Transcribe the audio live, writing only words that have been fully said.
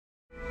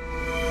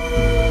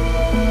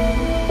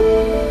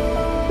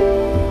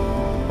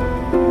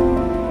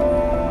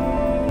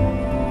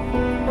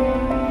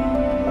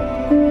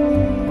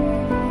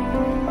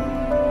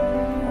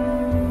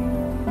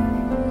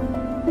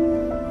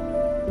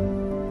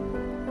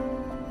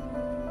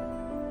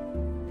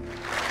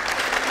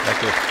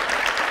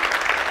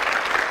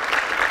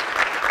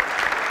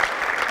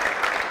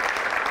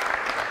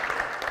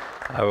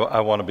I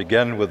want to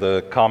begin with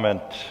a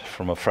comment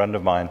from a friend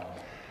of mine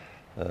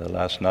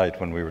last night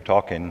when we were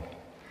talking.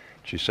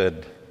 She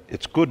said,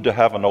 "It's good to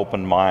have an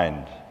open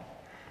mind,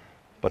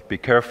 but be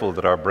careful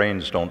that our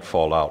brains don't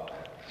fall out."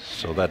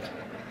 So that's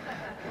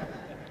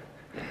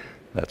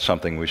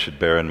something we should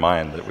bear in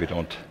mind, that we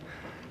don't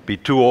be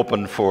too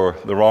open for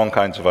the wrong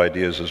kinds of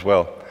ideas as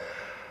well.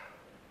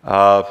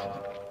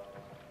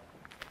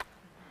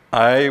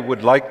 I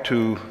would like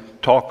to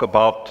talk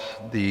about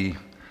the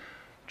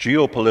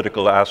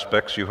geopolitical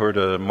aspects. You heard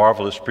a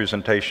marvelous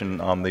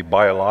presentation on the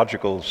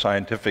biological,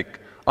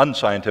 scientific,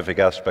 unscientific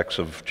aspects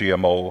of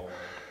GMO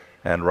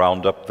and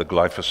Roundup, the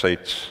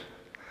glyphosates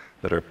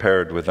that are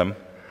paired with them.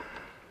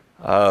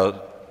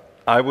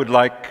 I would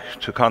like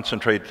to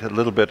concentrate a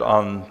little bit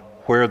on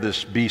where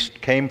this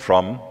beast came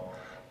from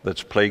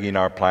that's plaguing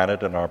our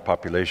planet and our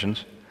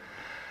populations.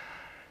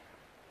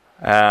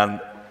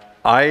 And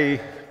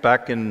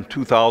back in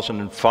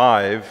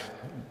 2005,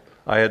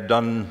 I had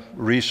done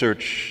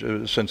research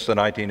since the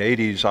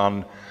 1980s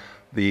on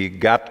the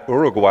GATT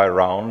Uruguay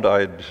round.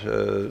 I'd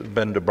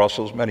been to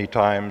Brussels many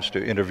times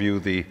to interview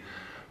the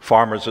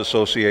Farmers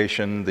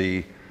Association,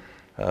 the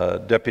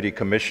Deputy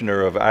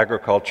Commissioner of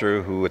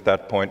Agriculture, who at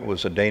that point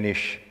was a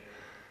Danish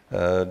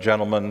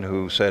gentleman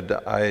who said,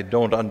 "I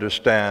don't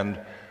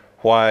understand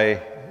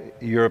why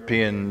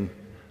European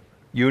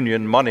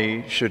Union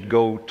money should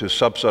go to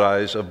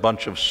subsidize a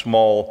bunch of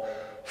small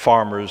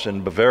farmers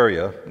in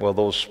Bavaria." Well,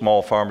 those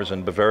small farmers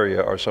in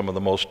Bavaria are some of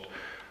the most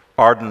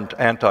ardent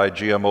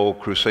anti-GMO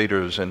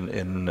crusaders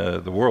in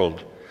the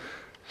world.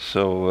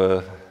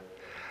 So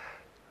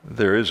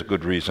there is a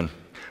good reason.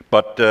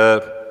 But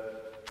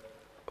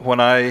when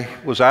I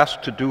was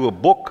asked to do a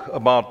book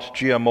about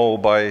GMO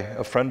by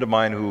a friend of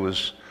mine who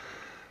was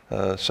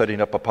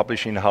setting up a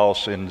publishing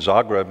house in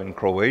Zagreb in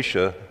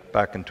Croatia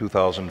back in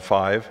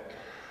 2005,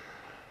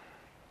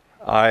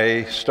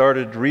 I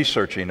started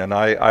researching, and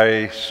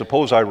I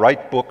suppose I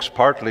write books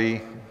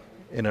partly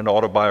in an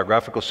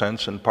autobiographical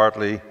sense and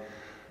partly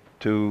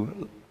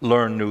to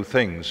learn new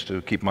things,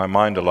 to keep my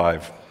mind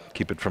alive,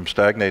 keep it from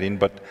stagnating.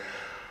 But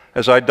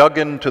as I dug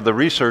into the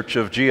research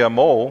of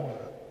GMO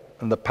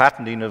and the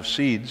patenting of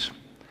seeds,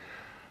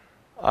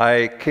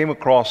 I came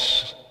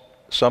across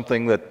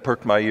something that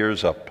perked my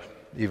ears up,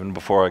 even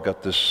before I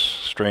got this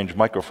strange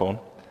microphone.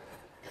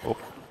 Oh.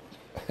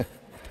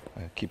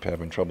 I keep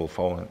having trouble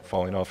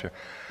falling off here.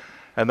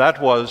 And that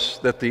was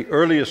that the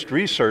earliest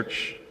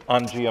research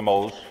on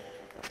GMOs,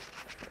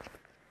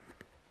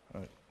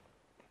 I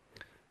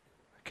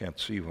can't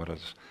see what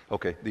is,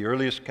 okay, the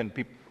earliest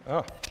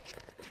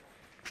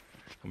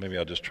maybe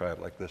I'll just try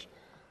it like this.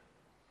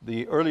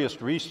 The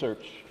earliest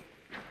research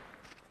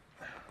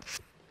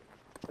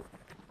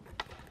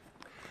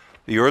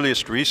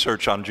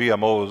on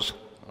GMOs,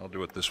 I'll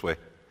do it this way,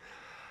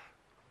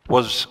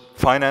 was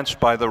financed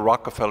by the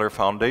Rockefeller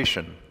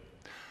Foundation.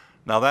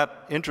 Now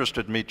that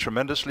interested me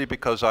tremendously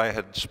because I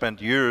had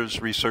spent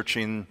years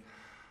researching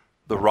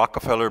the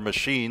Rockefeller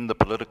machine, the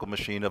political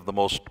machine of the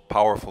most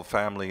powerful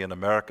family in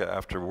America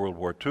after World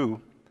War II.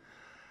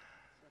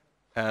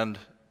 And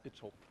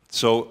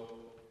so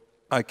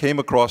I came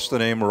across the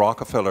name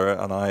Rockefeller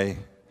and I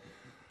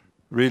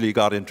really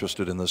got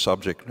interested in the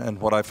subject. And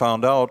what I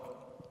found out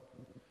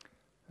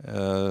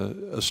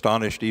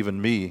astonished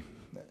even me.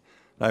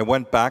 I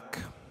went back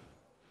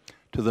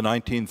to the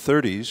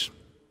 1930s,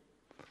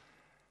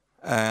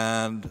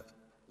 and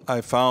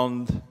I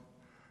found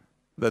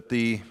that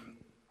the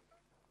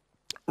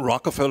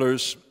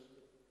Rockefellers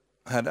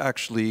had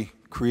actually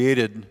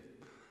created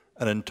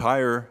an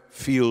entire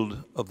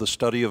field of the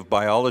study of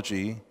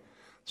biology,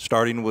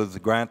 starting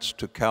with grants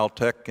to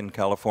Caltech in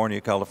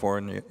California,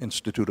 California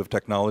Institute of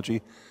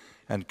Technology,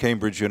 and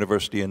Cambridge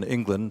University in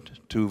England,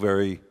 two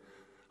very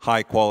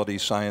high-quality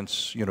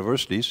science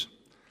universities.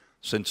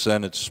 Since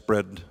then, it's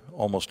spread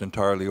almost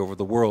entirely over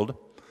the world.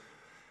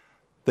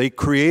 They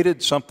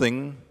created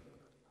something,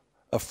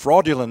 a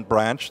fraudulent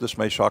branch, this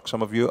may shock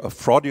some of you, a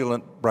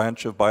fraudulent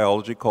branch of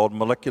biology called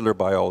molecular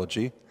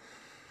biology,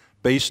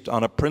 based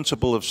on a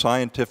principle of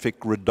scientific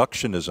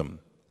reductionism.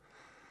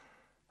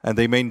 And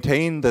they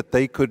maintained that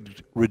they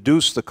could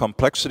reduce the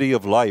complexity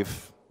of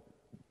life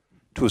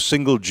to a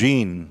single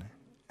gene,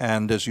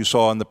 and as you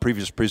saw in the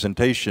previous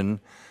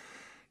presentation,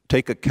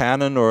 take a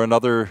cannon or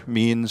another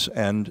means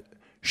and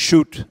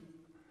shoot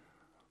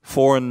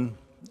foreign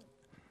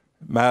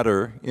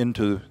matter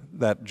into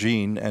that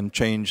gene and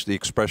change the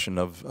expression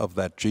of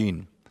that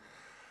gene.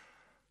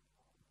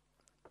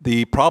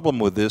 The problem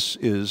with this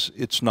is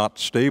it's not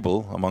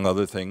stable, among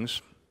other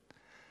things,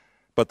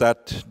 but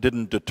that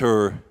didn't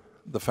deter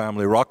the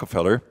family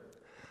Rockefeller.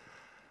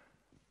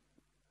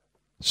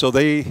 So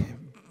they,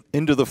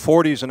 into the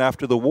 40s and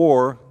after the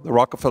war, the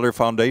Rockefeller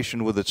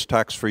Foundation with its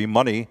tax-free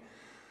money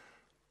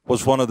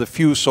was one of the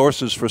few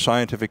sources for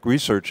scientific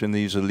research in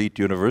these elite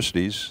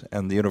universities,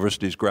 and the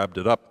universities grabbed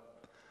it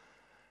up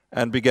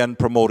and began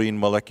promoting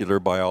molecular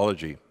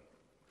biology.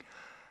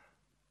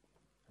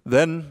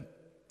 Then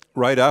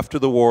right after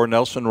the war,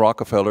 Nelson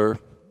Rockefeller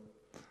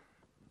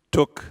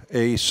took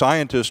a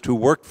scientist who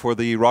worked for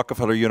the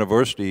Rockefeller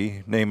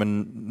University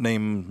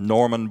named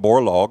Norman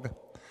Borlaug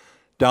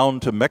down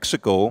to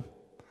Mexico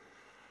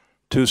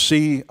to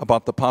see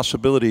about the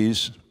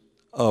possibilities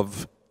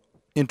of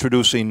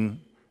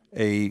introducing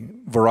a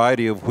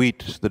variety of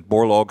wheat that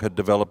Borlaug had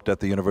developed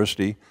at the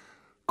university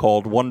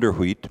called Wonder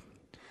Wheat.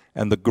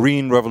 And the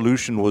Green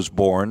Revolution was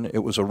born. It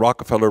was a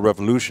Rockefeller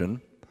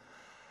revolution.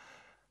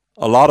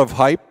 A lot of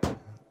hype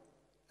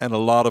and a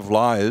lot of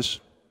lies.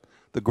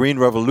 The Green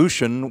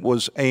Revolution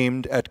was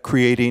aimed at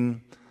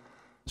creating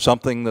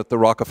something that the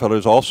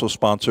Rockefellers also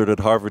sponsored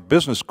at Harvard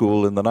Business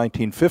School in the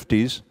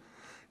 1950s,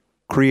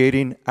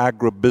 creating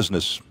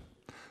agribusiness.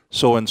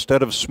 So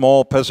instead of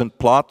small peasant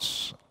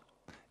plots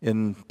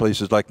in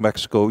places like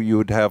Mexico, you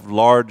would have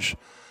large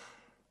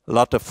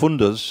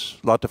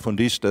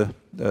latifundista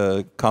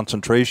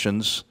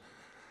concentrations,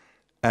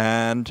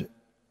 and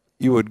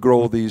you would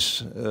grow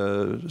these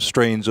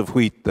strains of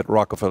wheat that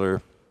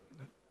Rockefeller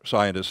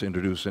scientists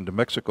introduced into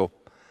Mexico.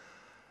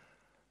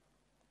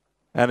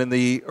 And in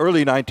the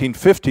early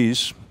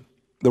 1950s,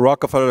 the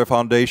Rockefeller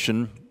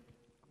Foundation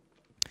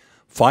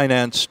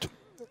financed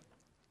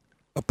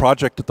a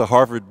project at the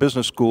Harvard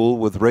Business School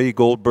with Ray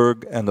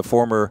Goldberg and the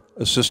former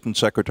Assistant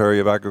Secretary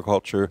of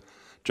Agriculture,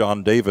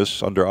 John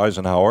Davis, under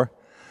Eisenhower.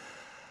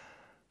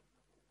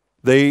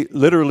 They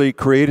literally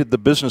created the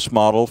business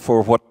model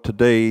for what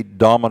today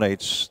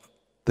dominates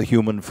the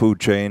human food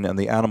chain and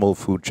the animal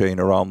food chain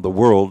around the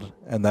world,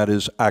 and that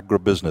is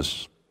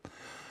agribusiness.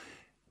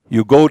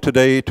 You go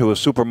today to a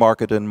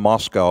supermarket in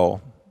Moscow,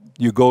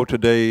 you go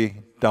today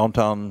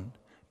downtown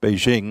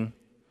Beijing,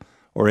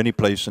 or any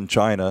place in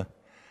China,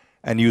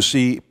 and you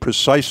see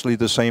precisely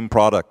the same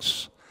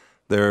products.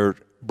 They're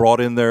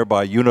brought in there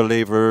by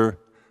Unilever,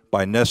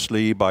 by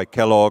Nestle, by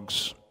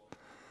Kellogg's,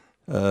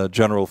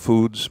 General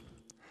Foods.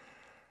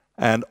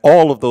 And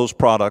all of those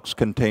products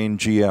contain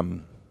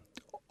GM.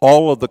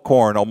 All of the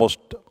corn, almost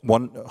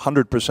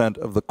 100%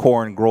 of the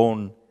corn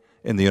grown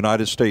in the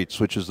United States,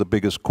 which is the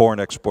biggest corn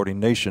exporting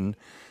nation,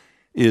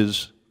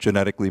 is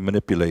genetically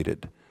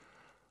manipulated.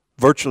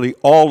 Virtually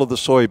all of the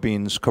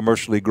soybeans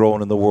commercially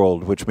grown in the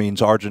world, which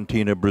means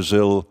Argentina,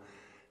 Brazil,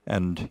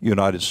 and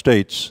United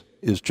States,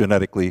 is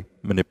genetically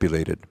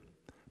manipulated.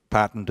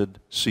 Patented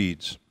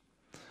seeds,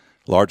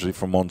 largely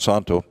from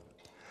Monsanto.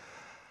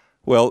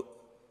 Well,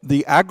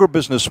 the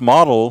agribusiness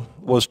model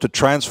was to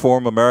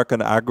transform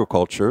American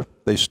agriculture.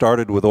 They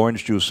started with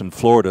orange juice in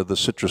Florida, the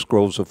citrus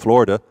groves of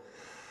Florida,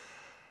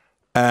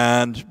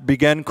 and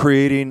began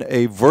creating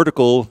a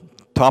vertical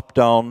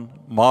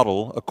top-down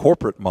model, a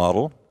corporate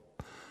model.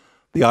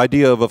 The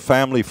idea of a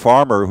family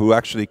farmer who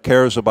actually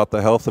cares about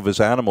the health of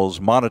his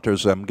animals,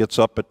 monitors them, gets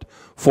up at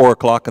 4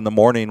 o'clock in the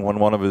morning when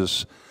one of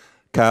his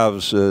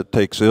calves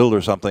takes ill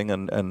or something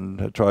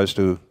and tries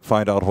to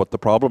find out what the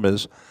problem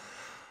is.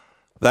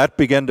 That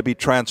began to be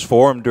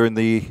transformed during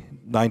the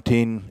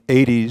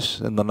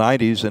 1980s and the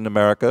 90s in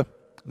America,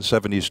 the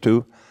 70s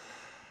too,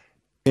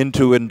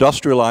 into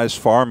industrialized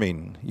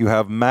farming. You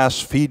have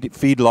mass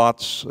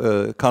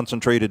feedlots,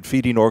 concentrated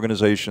feeding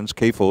organizations,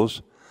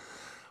 CAFOs,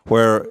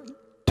 where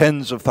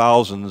tens of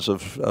thousands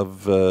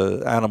of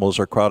animals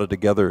are crowded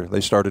together.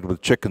 They started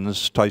with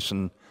chickens,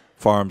 Tyson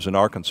Farms in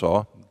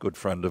Arkansas, good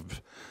friend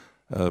of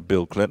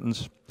Bill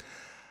Clinton's.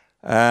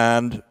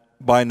 And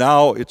by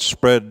now it's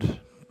spread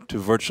to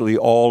virtually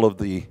all of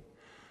the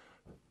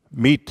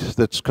meat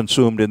that's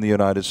consumed in the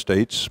United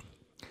States.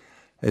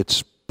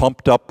 It's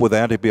pumped up with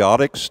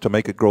antibiotics to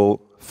make it grow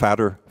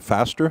fatter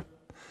faster,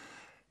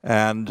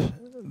 and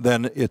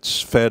then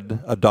it's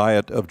fed a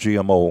diet of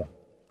GMO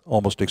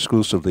almost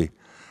exclusively.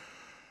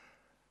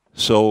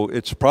 So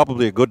it's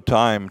probably a good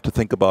time to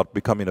think about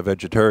becoming a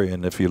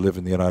vegetarian if you live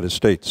in the United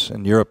States.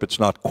 In Europe it's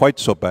not quite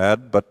so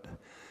bad, but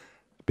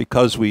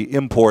because we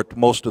import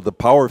most of the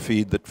power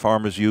feed that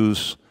farmers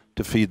use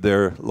to feed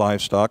their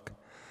livestock,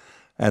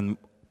 and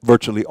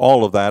virtually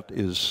all of that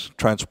is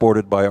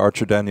transported by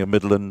Archer Daniel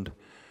Midland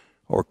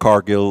or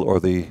Cargill or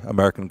the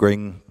American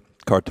grain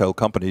cartel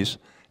companies,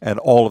 and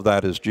all of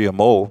that is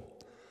GMO,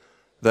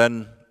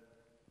 then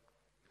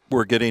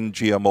we're getting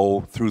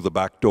GMO through the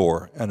back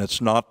door, and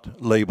it's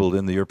not labeled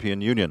in the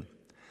European Union.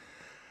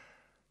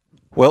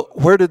 Well,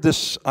 where did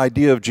this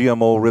idea of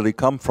GMO really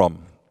come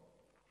from?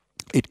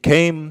 It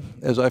came,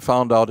 as I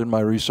found out in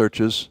my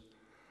researches,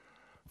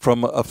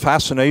 from a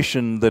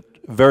fascination that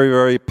very,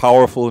 very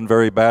powerful and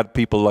very bad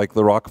people like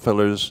the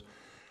Rockefellers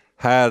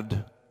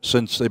had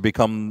since they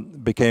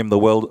became the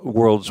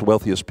world's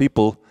wealthiest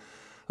people,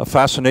 a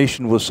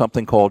fascination with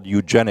something called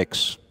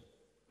eugenics.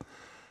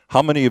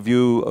 How many of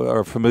you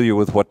are familiar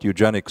with what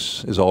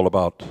eugenics is all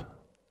about?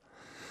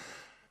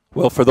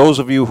 Well, for those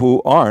of you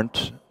who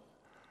aren't,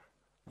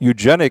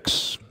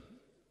 eugenics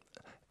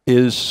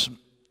is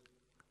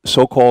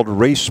so-called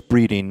race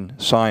breeding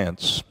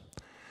science.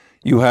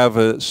 You have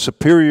a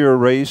superior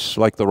race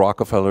like the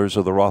Rockefellers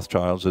or the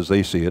Rothschilds as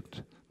they see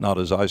it, not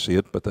as I see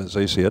it, but as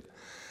they see it.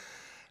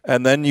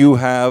 And then you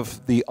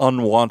have the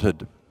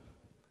unwanted,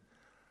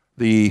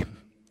 the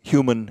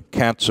human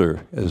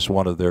cancer, as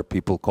one of their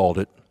people called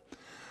it.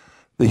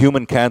 The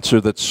human cancer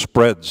that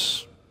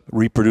spreads,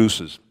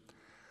 reproduces.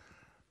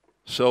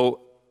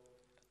 So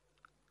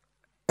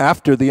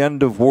after the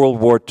end of World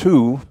War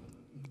II,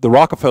 the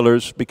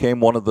Rockefellers became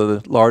one of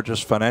the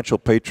largest financial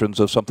patrons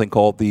of something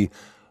called the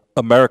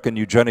American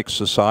Eugenics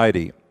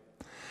Society.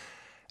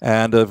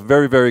 And a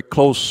very, very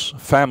close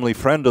family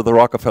friend of the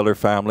Rockefeller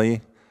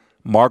family,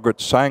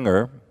 Margaret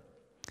Sanger,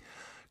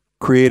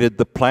 created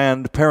the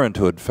Planned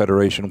Parenthood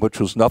Federation, which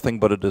was nothing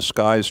but a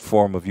disguised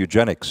form of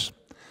eugenics.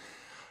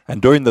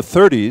 And during the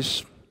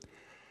 30s,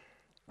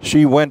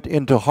 she went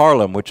into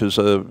Harlem, which is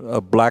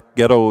a black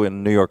ghetto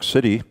in New York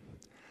City,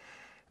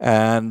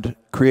 and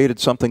created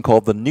something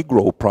called the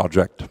Negro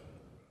Project.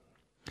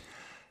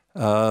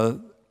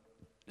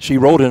 She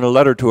wrote in a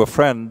letter to a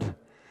friend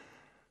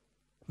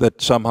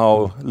that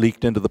somehow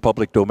leaked into the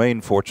public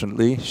domain,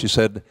 fortunately. She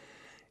said,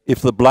 if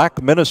the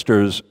black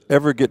ministers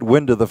ever get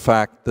wind of the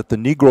fact that the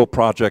Negro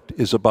Project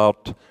is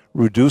about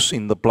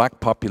reducing the black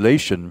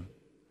population,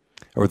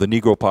 or the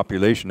Negro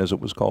population as it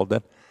was called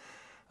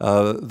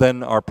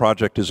then our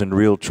project is in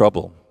real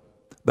trouble.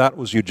 That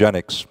was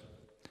eugenics.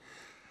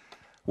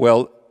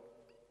 Well,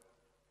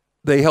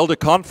 they held a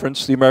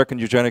conference, the American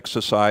Eugenics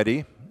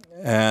Society,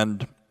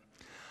 and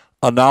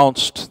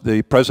announced,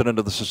 the president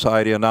of the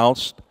society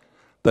announced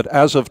that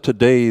as of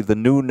today, the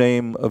new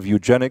name of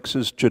eugenics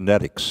is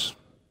genetics.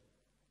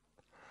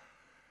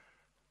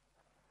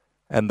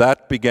 And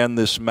that began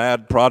this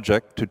mad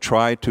project to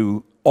try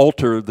to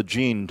alter the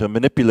gene, to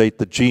manipulate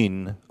the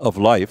gene of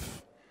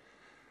life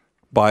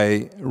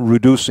by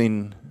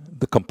reducing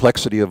the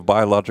complexity of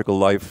biological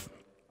life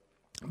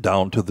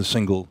down to the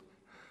single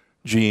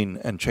gene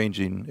and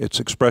changing its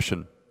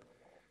expression.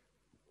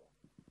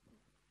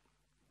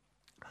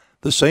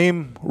 The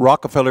same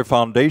Rockefeller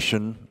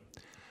Foundation,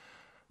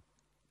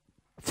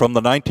 from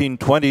the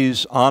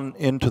 1920s on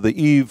into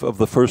the eve of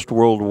the First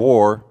World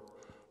War,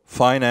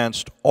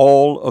 financed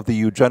all of the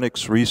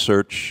eugenics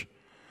research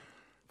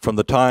from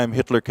the time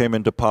Hitler came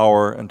into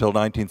power until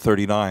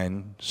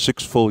 1939,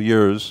 6 full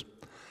years,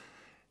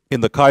 in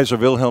the Kaiser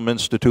Wilhelm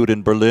Institute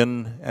in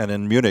Berlin and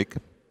in Munich,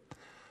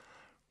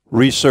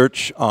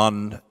 research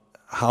on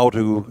how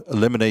to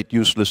eliminate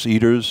useless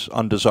eaters,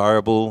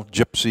 undesirable,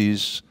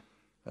 gypsies,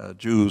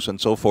 Jews,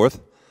 and so forth.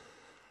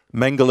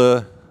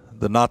 Mengele,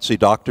 the Nazi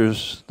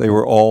doctors, they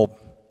were all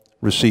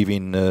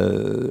receiving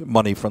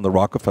money from the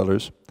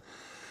Rockefellers.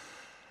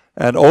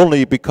 And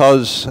only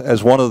because,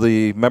 as one of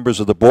the members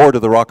of the board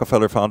of the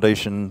Rockefeller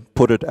Foundation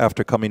put it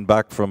after coming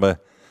back from a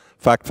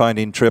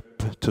fact-finding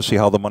trip to see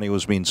how the money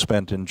was being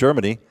spent in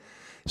Germany,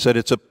 he said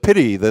it's a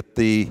pity that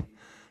the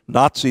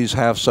Nazis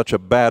have such a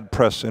bad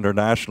press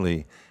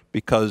internationally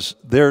because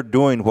they're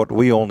doing what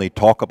we only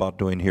talk about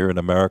doing here in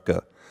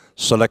America,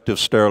 selective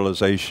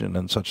sterilization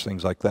and such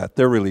things like that.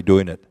 They're really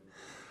doing it.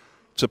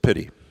 It's a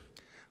pity.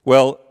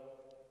 Well,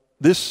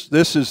 this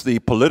is the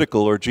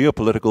political or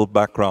geopolitical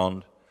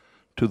background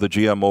to the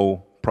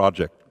GMO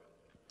project.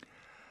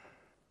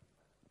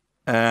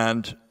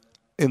 And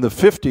in the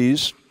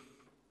 50s,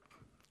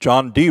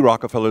 John D.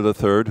 Rockefeller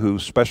III, who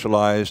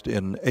specialized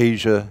in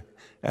Asia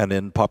and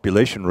in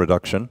population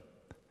reduction,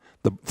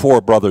 the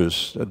 4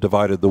 brothers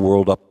divided the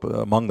world up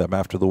among them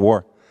after the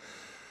war.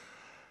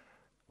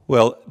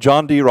 Well,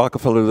 John D.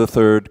 Rockefeller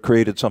III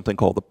created something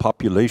called the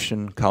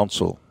Population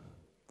Council.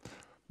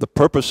 The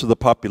purpose of the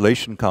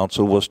Population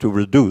Council was to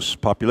reduce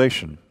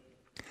population.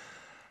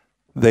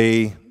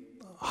 They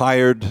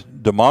hired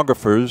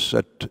demographers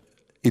at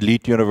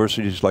elite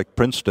universities like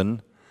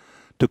Princeton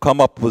to come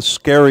up with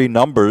scary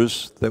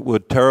numbers that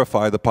would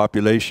terrify the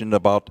population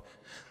about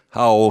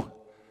how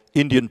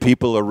Indian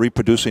people are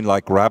reproducing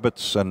like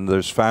rabbits and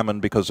there's famine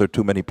because there are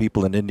too many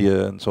people in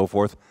India and so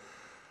forth.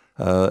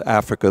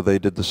 Africa, they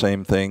did the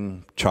same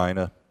thing,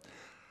 China.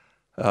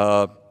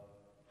 So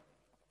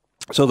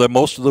that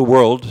most of the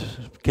world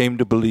came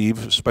to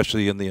believe,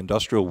 especially in the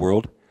industrial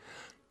world,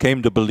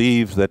 came to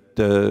believe that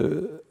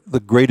the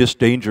greatest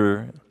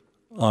danger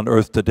on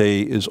Earth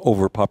today is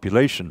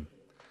overpopulation.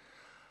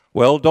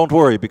 Well, don't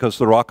worry, because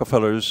the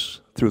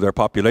Rockefellers, through their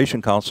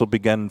Population Council,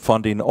 began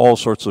funding all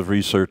sorts of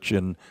research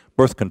in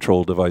birth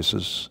control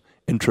devices,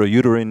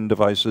 intrauterine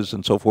devices,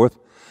 and so forth.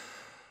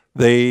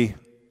 They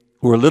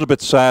were a little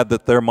bit sad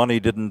that their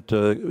money didn't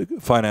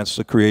finance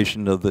the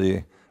creation of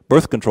the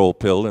birth control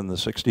pill in the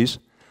 60s,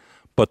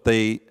 but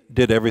they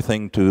did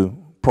everything to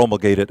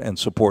promulgate it and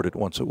support it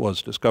once it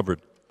was discovered.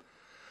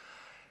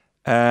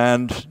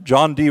 And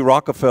John D.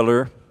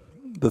 Rockefeller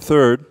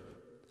III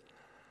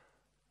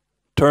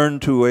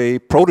turned to a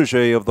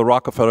protege of the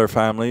Rockefeller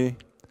family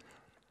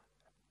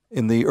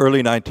in the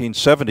early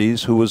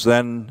 1970s, who was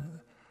then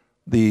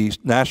the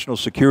national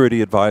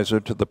security advisor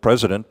to the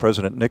president,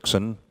 President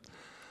Nixon,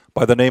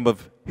 by the name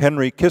of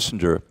Henry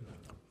Kissinger.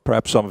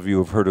 Perhaps some of you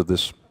have heard of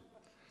this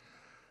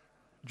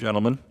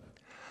gentleman.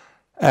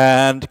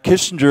 And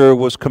Kissinger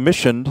was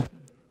commissioned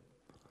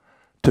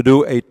to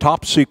do a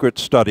top secret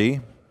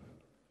study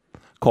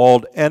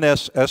called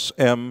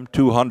NSSM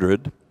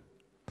 200.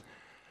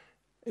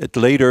 It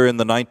later in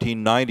the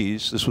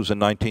 1990s, this was in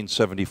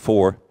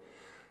 1974,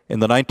 In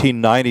the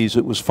 1990s,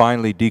 it was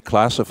finally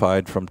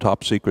declassified from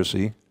top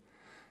secrecy,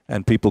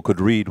 and people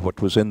could read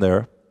what was in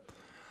there.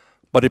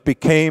 But it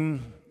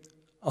became,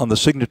 on the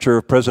signature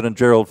of President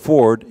Gerald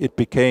Ford, it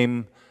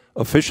became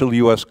official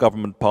U.S.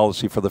 government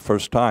policy for the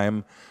first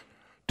time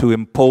to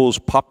impose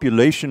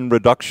population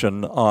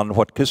reduction on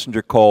what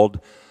Kissinger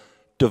called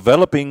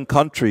developing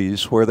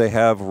countries where they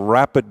have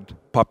rapid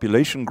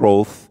population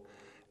growth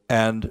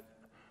and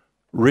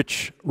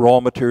rich raw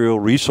material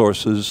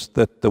resources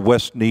that the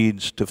West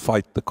needs to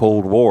fight the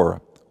Cold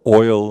War,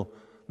 oil,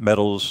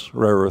 metals,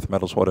 rare earth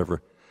metals,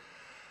 whatever.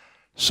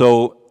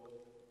 So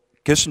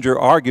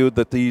Kissinger argued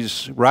that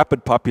these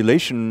rapid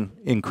population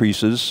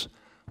increases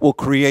will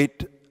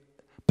create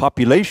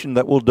population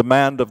that will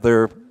demand of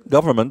their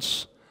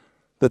governments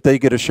that they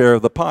get a share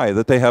of the pie,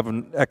 that they have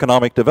an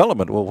economic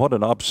development. Well, what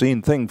an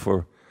obscene thing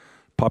for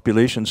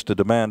populations to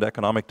demand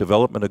economic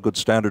development, a good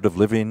standard of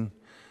living,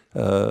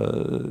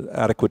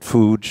 adequate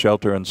food,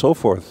 shelter, and so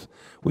forth.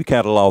 We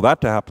can't allow that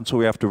to happen, so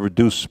we have to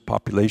reduce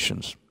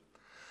populations.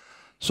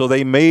 So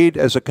they made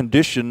as a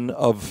condition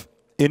of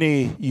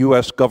any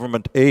U.S.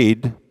 government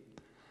aid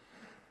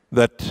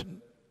that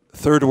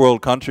third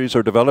world countries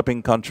or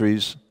developing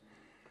countries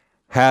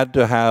had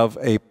to have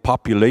a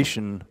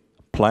population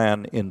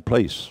plan in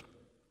place.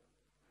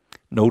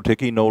 No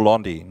Tiki, no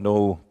Londi,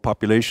 no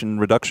population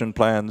reduction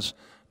plans,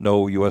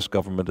 no U.S.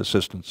 government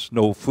assistance,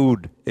 no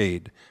food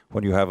aid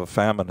when you have a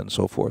famine and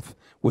so forth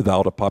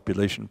without a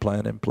population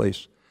plan in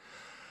place.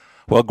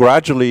 Well,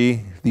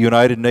 gradually, the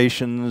United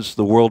Nations,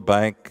 the World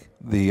Bank,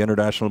 the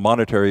International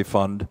Monetary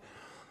Fund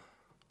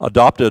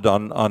adopted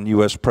on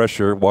U.S.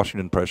 pressure,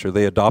 Washington pressure,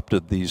 they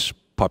adopted these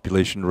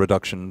population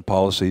reduction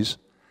policies.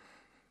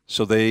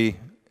 So they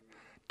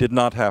did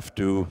not have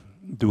to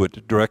do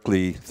it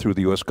directly through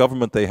the U.S.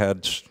 government. They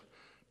had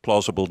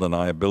plausible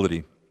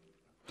deniability.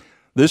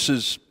 This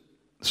is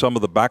some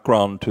of the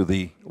background to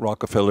the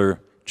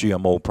Rockefeller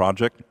GMO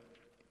project.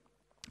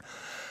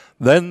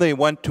 Then they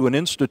went to an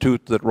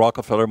institute that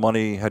Rockefeller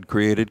money had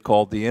created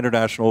called the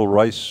International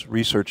Rice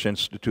Research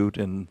Institute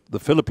in the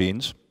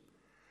Philippines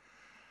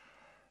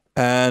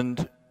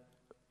and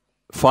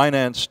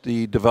financed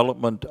the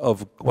development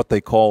of what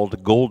they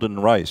called golden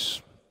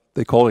rice.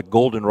 They call it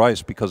golden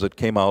rice because it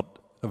came out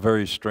a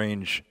very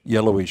strange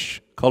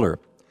yellowish color.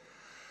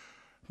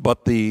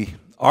 But the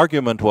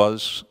argument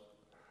was,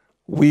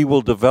 we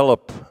will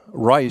develop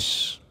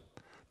rice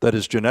that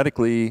is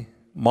genetically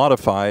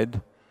modified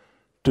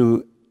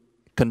to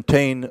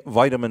contain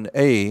vitamin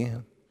A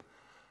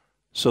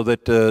so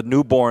that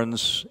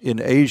newborns in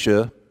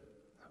Asia,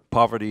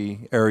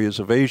 poverty areas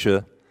of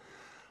Asia,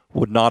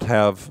 would not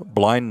have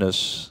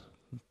blindness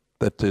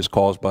that is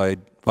caused by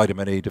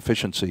vitamin A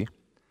deficiency.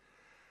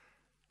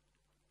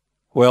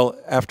 Well,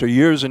 after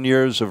years and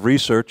years of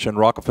research and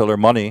Rockefeller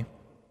money,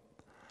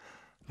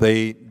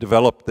 they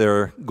developed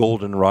their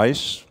golden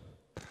rice.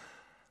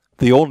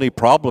 The only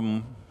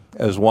problem,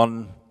 as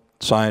one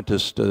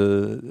scientist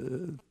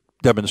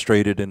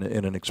demonstrated in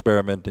an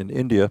experiment in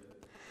India,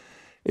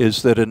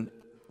 is that a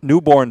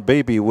newborn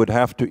baby would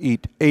have to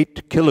eat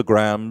 8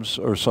 kilograms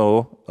or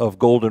so of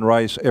golden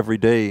rice every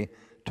day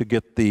to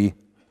get the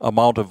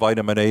amount of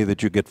vitamin A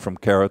that you get from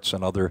carrots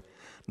and other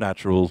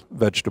natural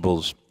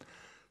vegetables.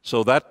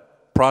 So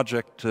that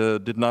project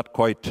did not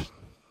quite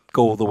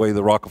go the way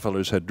the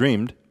Rockefellers had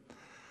dreamed.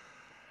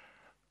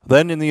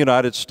 Then in the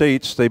United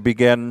States, they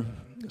began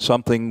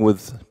something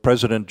with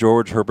President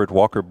George Herbert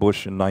Walker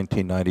Bush in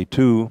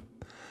 1992.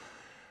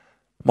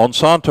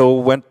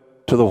 Monsanto went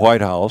to the White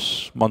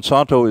House.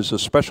 Monsanto is a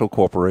special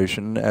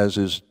corporation, as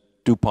is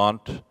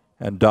DuPont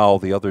and Dow,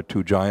 the other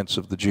two giants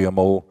of the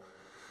GMO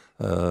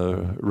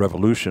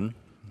revolution.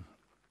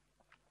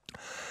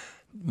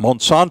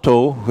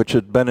 Monsanto, which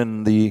had been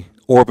in the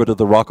orbit of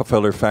the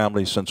Rockefeller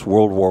family since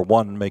World War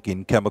I,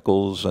 making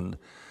chemicals and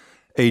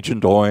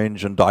Agent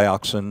Orange and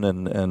dioxin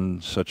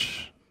and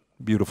such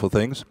beautiful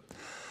things.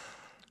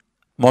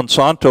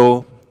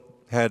 Monsanto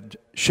had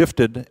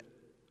shifted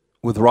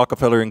with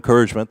Rockefeller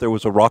encouragement. There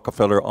was a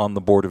Rockefeller on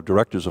the board of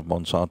directors of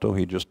Monsanto.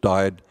 He just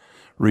died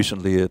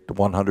recently at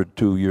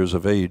 102 years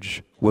of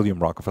age. William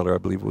Rockefeller, I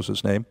believe was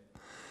his name.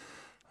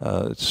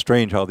 It's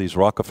strange how these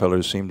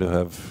Rockefellers seem to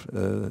have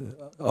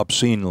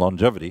obscene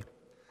longevity.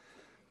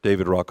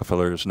 David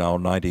Rockefeller is now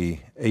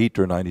 98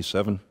 or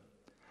 97.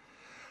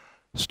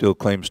 Still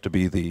claims to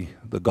be the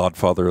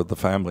godfather of the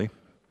family.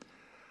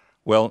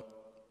 Well,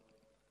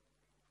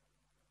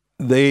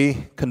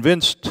 they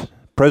convinced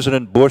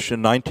President Bush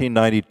in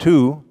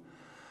 1992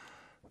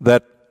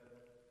 that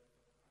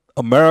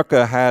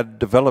America had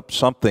developed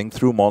something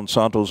through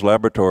Monsanto's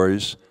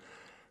laboratories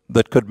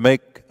that could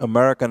make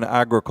American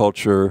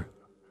agriculture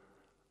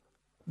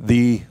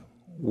the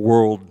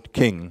world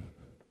king.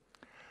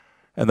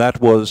 And that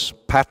was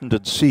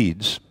patented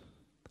seeds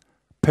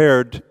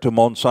paired to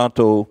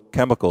Monsanto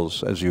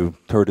chemicals, as you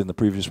heard in the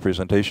previous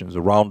presentations,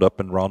 the Roundup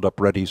and Roundup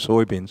Ready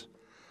soybeans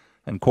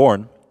and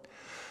corn.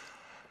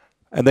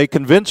 And they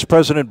convinced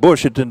President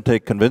Bush, it didn't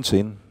take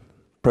convincing,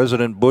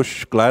 President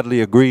Bush gladly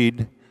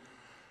agreed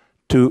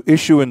to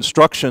issue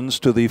instructions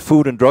to the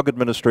Food and Drug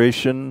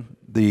Administration,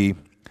 the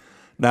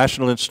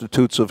National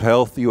Institutes of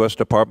Health, the U.S.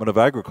 Department of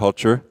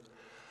Agriculture,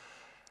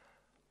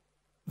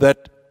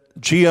 that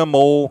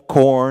GMO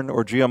corn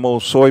or GMO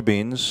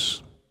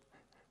soybeans,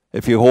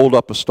 if you hold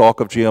up a stalk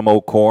of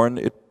GMO corn,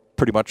 it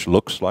pretty much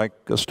looks like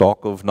a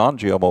stalk of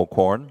non-GMO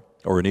corn,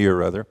 or an ear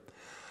rather,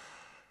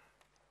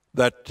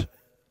 that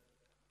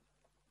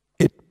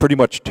it pretty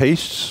much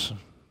tastes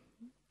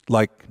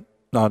like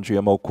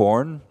non-GMO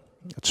corn,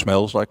 it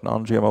smells like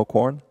non-GMO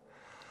corn.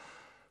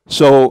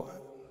 So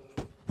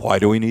why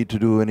do we need to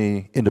do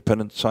any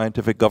independent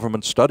scientific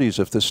government studies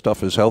if this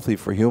stuff is healthy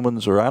for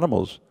humans or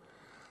animals?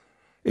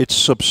 It's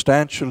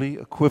substantially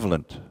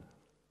equivalent.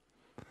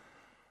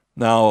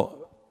 Now,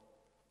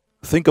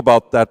 think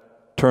about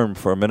that term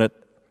for a minute.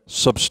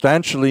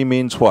 Substantially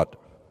means what?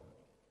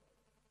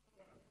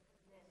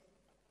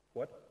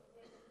 What?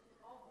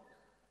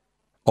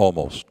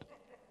 Almost.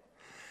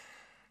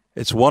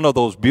 It's one of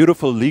those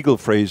beautiful legal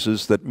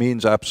phrases that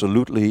means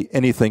absolutely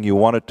anything you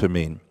want it to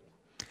mean.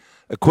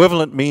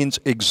 Equivalent means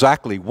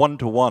exactly,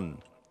 one-to-one.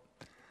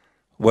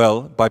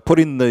 Well, by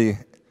putting the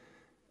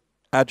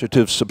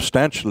adjective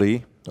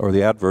substantially, or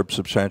the adverb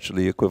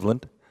substantially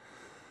equivalent,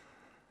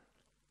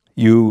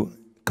 you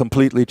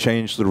completely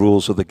change the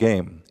rules of the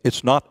game.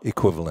 It's not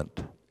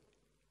equivalent.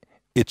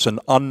 It's an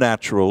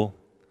unnatural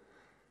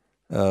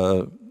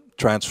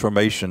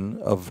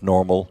transformation of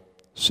normal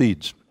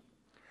seeds.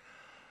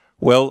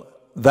 Well,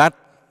 that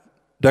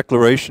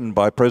declaration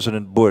by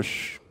President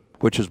Bush,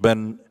 which has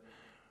been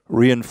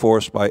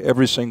reinforced by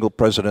every single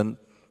president,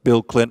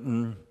 Bill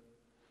Clinton,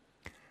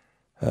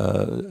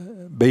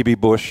 Baby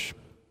Bush,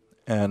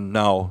 and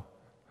now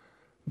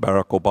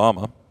Barack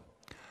Obama,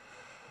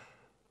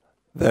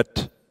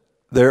 that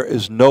there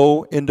is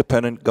no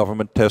independent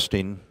government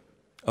testing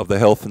of the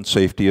health and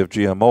safety of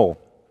GMO.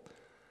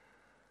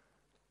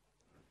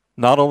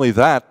 Not only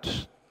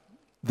that,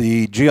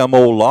 the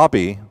GMO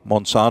lobby,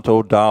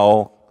 Monsanto,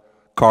 Dow,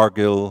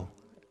 Cargill,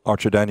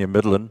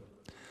 Archer-Daniels-Midland,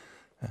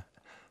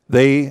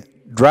 they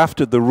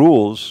drafted the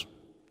rules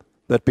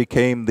that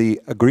became the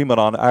Agreement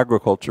on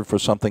Agriculture for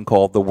something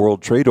called the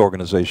World Trade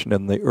Organization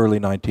in the early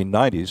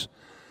 1990s.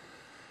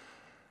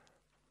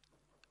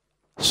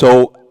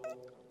 So,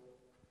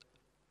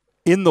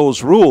 in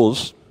those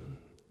rules,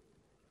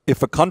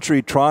 if a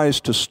country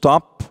tries to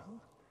stop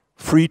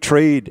free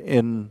trade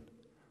in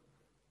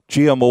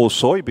GMO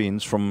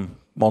soybeans from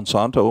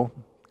Monsanto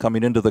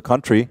coming into the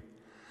country,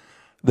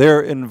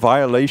 they're in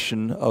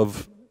violation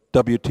of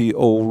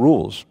WTO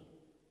rules.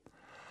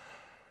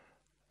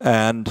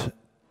 And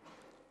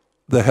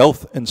the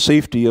health and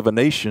safety of a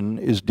nation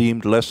is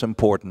deemed less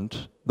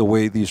important the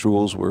way these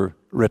rules were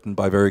written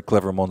by very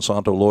clever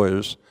Monsanto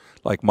lawyers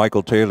like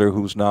Michael Taylor,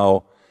 who's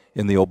now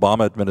in the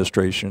Obama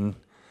administration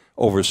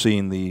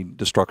overseeing the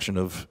destruction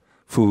of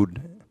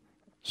food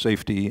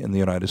safety in the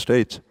United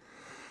States.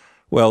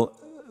 Well,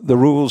 the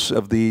rules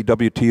of the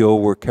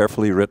WTO were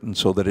carefully written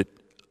so that it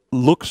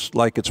looks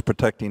like it's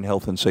protecting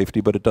health and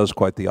safety, but it does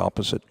quite the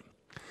opposite.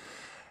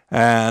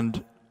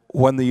 And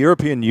when the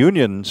European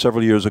Union,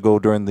 several years ago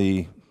during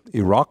the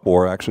Iraq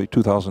War, actually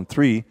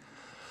 2003,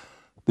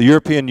 the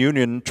European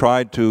Union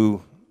tried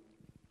to,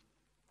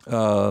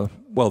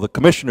 well, the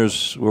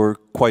commissioners were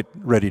quite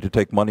ready to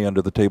take money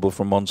under the table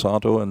from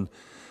Monsanto,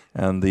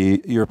 and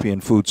the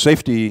European Food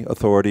Safety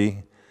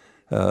Authority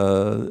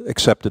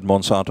accepted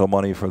Monsanto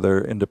money for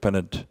their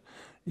independent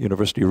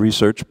university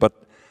research,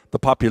 but the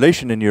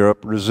population in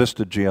Europe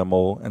resisted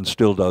GMO and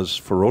still does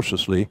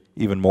ferociously,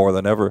 even more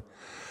than ever.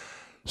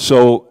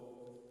 So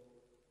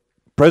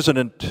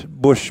President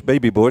Bush,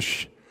 Baby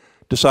Bush,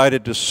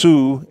 decided to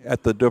sue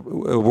at the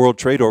World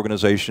Trade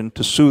Organization,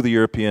 to sue the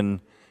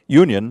European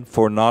Union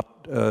for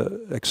not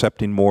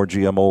accepting more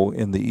GMO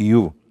in the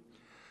EU.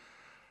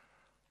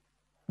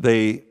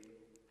 They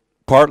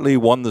partly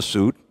won the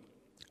suit,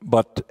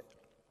 but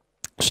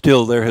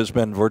still there has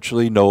been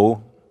virtually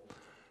no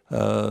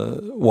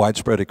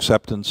widespread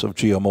acceptance of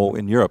GMO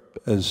in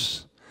Europe.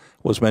 As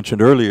was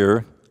mentioned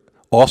earlier,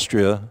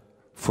 Austria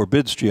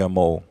forbids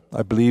GMO.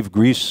 I believe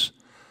Greece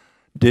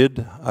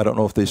did. I don't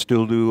know if they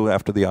still do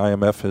after the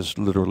IMF has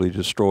literally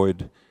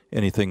destroyed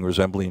anything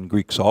resembling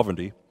Greek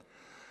sovereignty.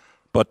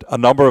 But a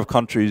number of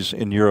countries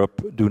in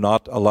Europe do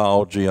not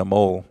allow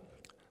GMO.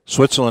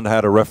 Switzerland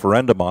had a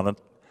referendum on it,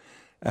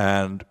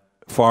 and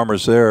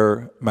farmers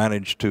there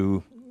managed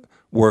to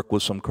work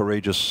with some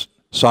courageous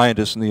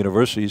scientists in the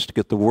universities to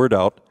get the word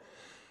out,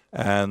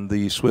 and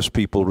the Swiss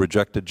people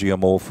rejected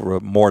GMO for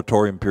a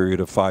moratorium period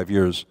of 5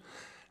 years,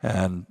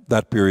 and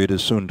that period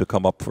is soon to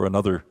come up for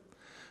another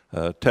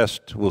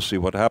test. We'll see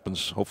what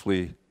happens.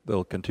 Hopefully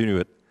they'll continue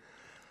it.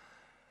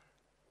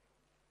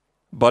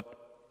 But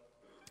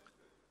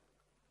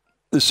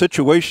the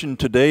situation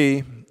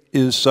today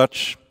is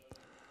such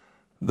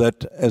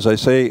that, as I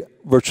say,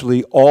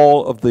 virtually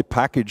all of the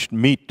packaged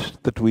meat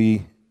that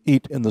we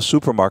eat in the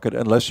supermarket,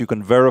 unless you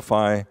can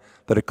verify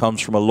that it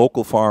comes from a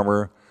local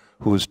farmer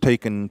who has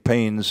taken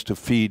pains to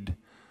feed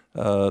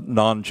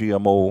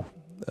non-GMO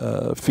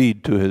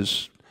feed to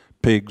his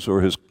pigs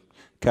or his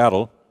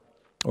cattle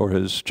or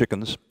his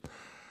chickens,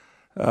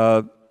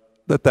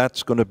 that that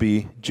that's going to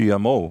be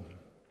GMO.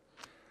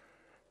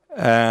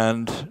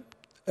 And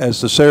as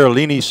the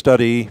Seralini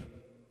study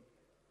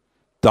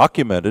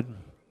documented,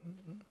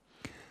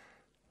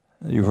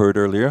 you heard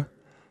earlier,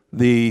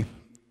 the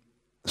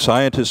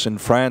scientists in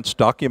France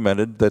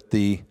documented that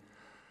the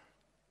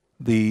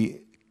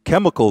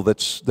chemical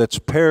that's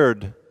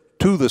paired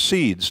to the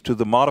seeds, to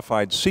the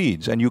modified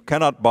seeds, and you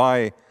cannot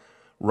buy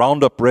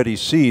Roundup-ready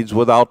seeds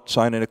without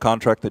signing a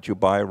contract that you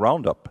buy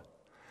Roundup.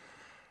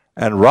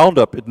 And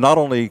Roundup, it not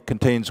only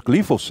contains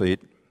glyphosate,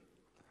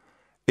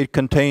 it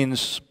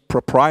contains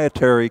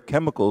proprietary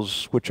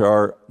chemicals which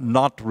are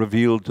not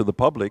revealed to the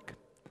public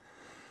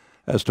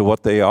as to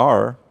what they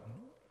are.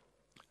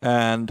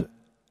 And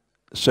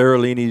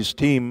Seralini's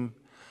team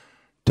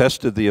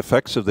tested the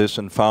effects of this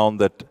and found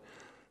that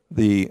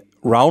the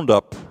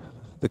Roundup,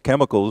 the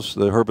chemicals,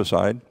 the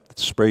herbicide,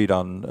 sprayed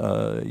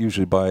on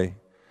usually by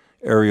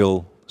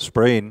aerial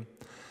spraying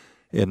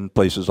in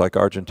places like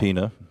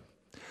Argentina,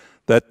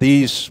 that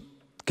these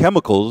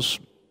chemicals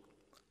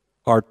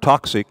are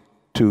toxic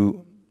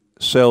to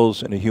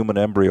cells in a human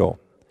embryo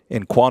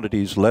in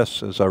quantities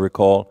less, as I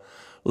recall,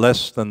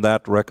 less than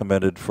that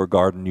recommended for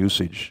garden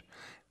usage.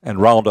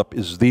 And Roundup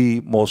is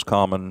the most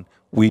common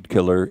weed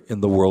killer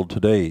in the world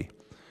today,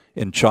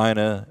 in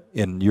China,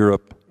 in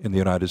Europe, in the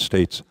United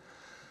States.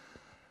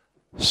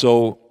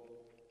 So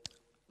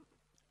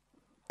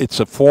it's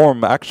a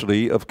form,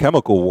 actually, of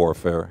chemical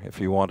warfare, if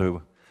you want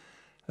to.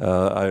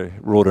 I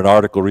wrote an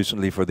article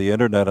recently for the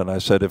internet, and I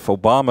said, if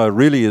Obama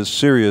really is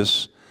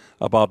serious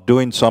about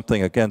doing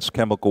something against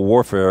chemical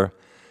warfare,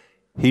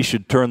 he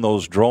should turn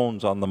those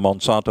drones on the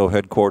Monsanto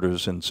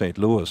headquarters in St.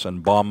 Louis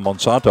and bomb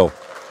Monsanto.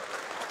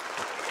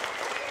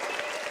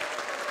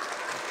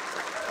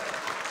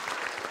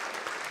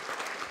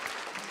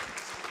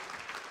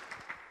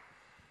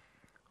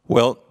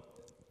 Well,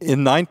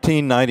 in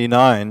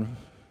 1999,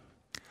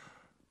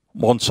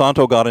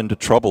 Monsanto got into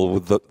trouble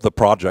with the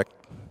project.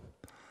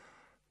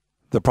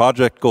 The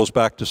project goes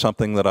back to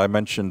something that I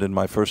mentioned in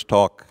my first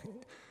talk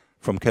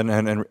from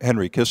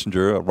Henry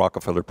Kissinger, a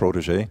Rockefeller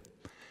protege.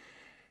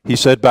 He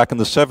said back in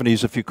the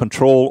 70s, if you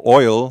control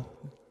oil,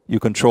 you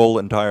control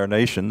entire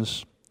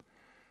nations.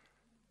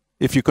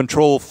 If you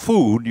control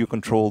food, you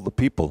control the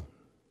people.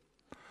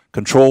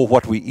 Control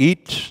what we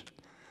eat,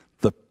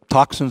 the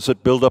toxins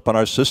that build up in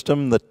our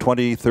system that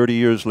 20, 30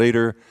 years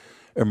later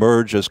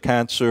emerge as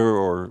cancer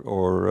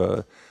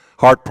or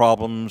heart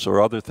problems or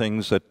other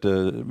things that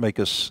make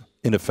us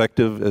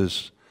ineffective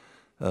as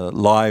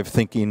live,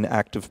 thinking,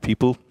 active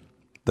people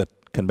that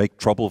can make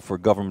trouble for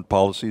government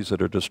policies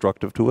that are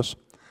destructive to us.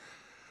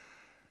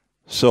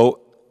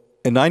 So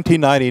in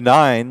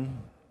 1999,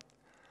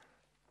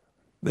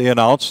 they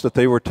announced that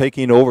they were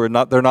taking over,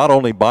 they're not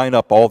only buying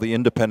up all the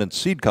independent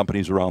seed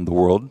companies around the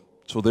world,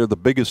 so they're the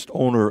biggest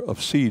owner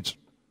of seeds,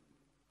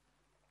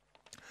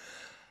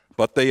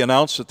 but they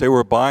announced that they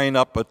were buying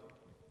up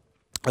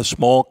a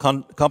small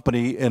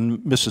company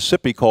in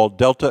Mississippi called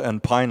Delta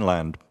and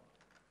Pineland.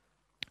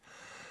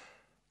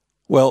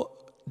 Well,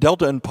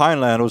 Delta and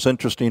Pineland was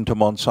interesting to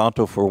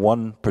Monsanto for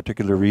one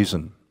particular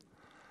reason.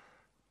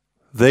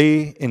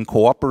 They, in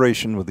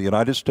cooperation with the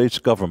United States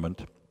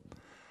government,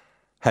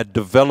 had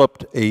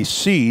developed a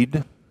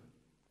seed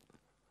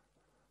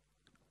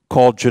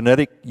called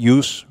genetic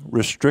use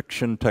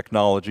restriction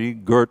technology,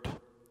 GERT,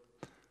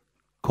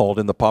 called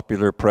in the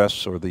popular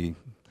press or the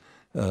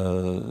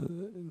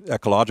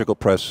ecological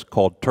press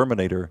called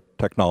Terminator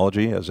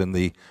technology, as in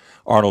the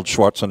Arnold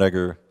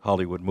Schwarzenegger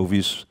Hollywood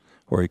movies,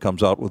 where he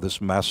comes out with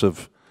this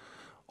massive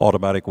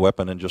automatic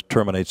weapon and just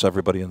terminates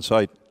everybody in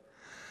sight.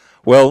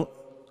 Well,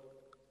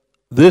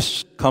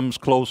 this comes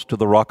close to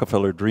the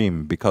Rockefeller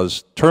dream,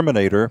 because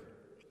Terminator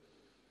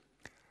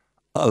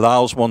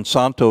allows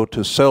Monsanto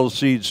to sell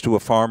seeds to a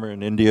farmer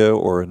in India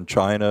or in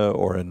China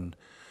or in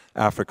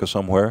Africa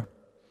somewhere,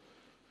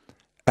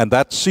 and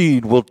that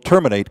seed will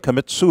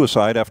commit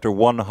suicide after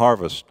one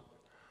harvest.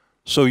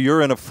 So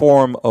you're in a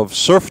form of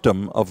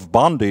serfdom, of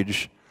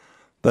bondage,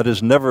 that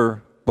has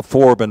never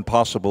before been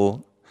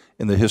possible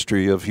in the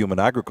history of human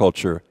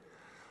agriculture.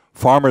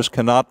 Farmers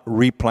cannot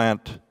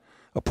replant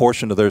a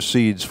portion of their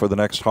seeds for the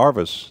next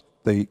harvest.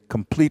 They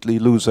completely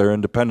lose their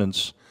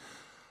independence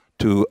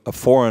to a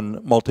foreign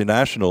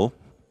multinational,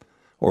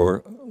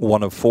 or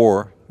one of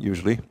four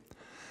usually.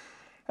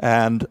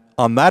 And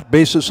on that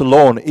basis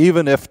alone,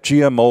 even if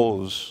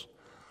GMOs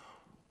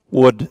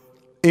would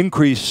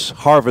increase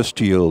harvest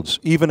yields,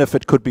 even if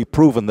it could be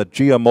proven that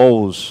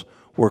GMOs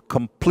were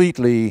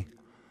completely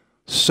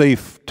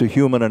safe to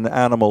human and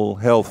animal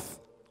health,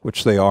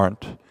 which they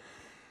aren't,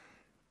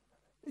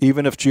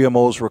 even if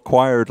GMOs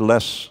required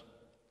less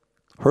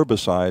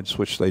herbicides,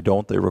 which they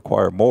don't, they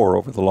require more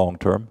over the long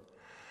term,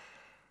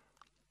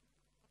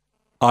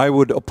 I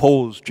would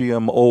oppose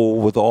GMO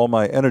with all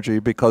my energy,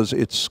 because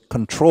it's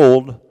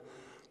controlled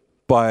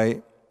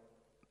by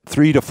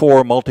 3 to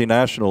 4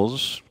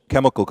 multinationals,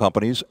 chemical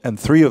companies, and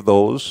 3 of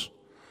those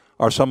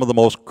are some of the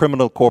most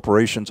criminal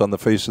corporations on the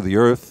face of the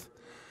earth.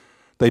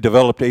 They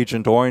developed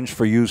Agent Orange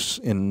for use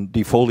in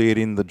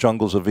defoliating the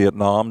jungles of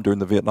Vietnam during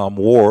the Vietnam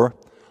War,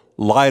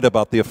 lied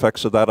about the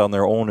effects of that on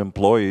their own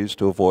employees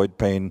to avoid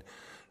paying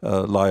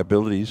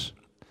liabilities.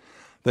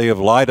 They have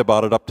lied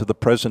about it up to the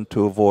present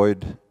to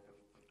avoid,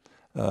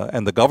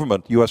 and the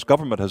government, U.S.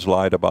 government has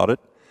lied about it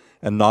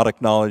and not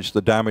acknowledged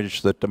the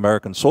damage that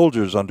American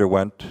soldiers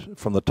underwent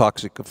from the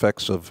toxic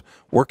effects of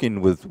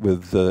working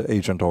with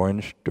Agent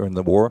Orange during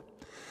the war.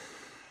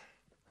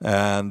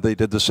 And they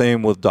did the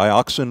same with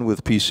dioxin,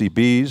 with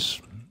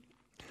PCBs,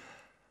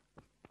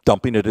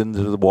 dumping it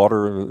into the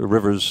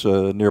rivers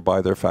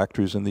nearby their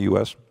factories in the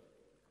U.S.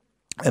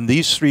 And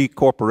these three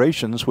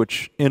corporations,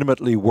 which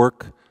intimately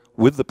work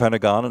with the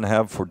Pentagon and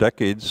have for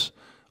decades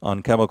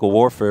on chemical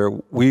warfare,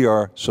 we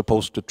are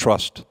supposed to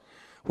trust.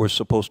 We're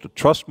supposed to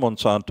trust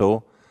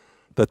Monsanto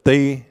that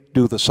they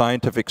do the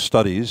scientific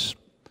studies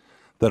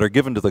that are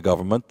given to the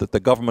government, that the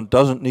government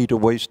doesn't need to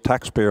waste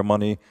taxpayer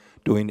money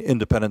doing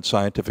independent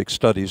scientific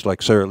studies like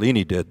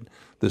Seralini did,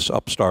 this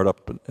upstart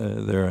up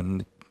there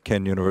in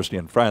Caen University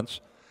in France.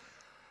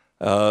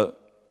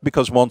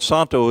 Because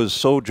Monsanto is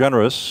so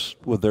generous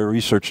with their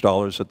research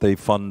dollars that they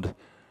fund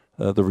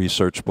the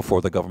research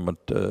before the government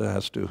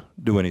has to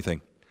do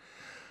anything.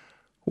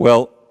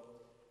 Well,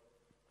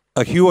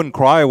 a hue and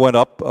cry went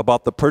up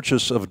about the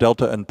purchase of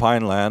Delta and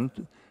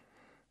Pineland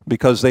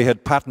because they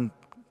had patent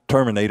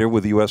terminator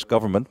with the U.S.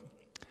 government.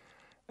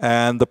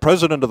 And the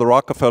president of the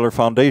Rockefeller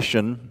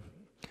Foundation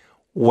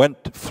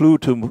flew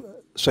to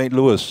St.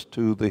 Louis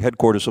to the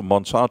headquarters of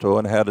Monsanto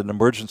and had an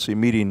emergency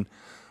meeting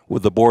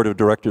with the board of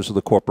directors of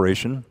the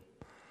corporation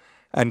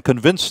and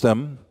convinced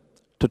them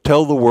to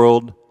tell the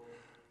world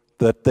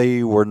that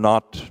they were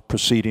not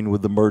proceeding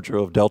with the merger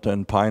of Delta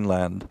and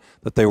Pineland,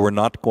 that they were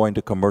not going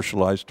to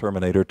commercialize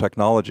Terminator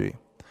technology.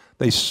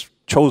 They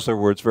chose their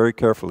words very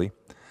carefully.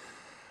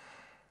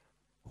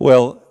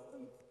 Well,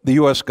 the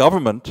U.S.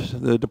 government,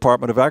 the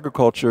Department of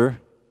Agriculture,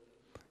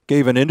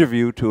 gave an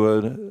interview to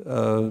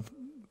a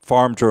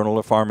farm journal,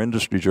 a farm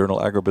industry journal,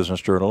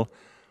 agribusiness journal,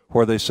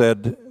 where they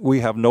said, we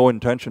have no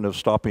intention of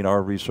stopping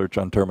our research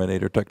on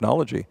Terminator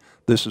technology.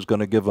 This is going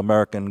to give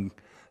American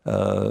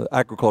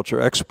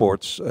agriculture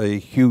exports a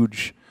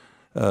huge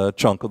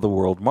chunk of the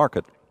world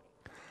market.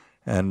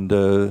 And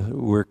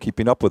we're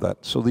keeping up with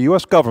that. So the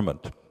U.S.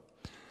 government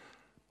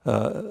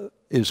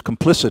is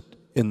complicit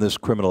in this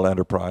criminal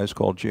enterprise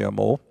called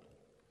GMO.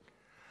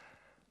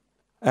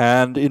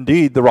 And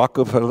indeed, the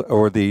Rockefeller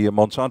or the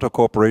Monsanto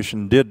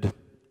Corporation did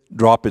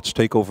drop its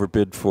takeover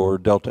bid for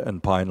Delta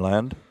and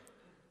Pineland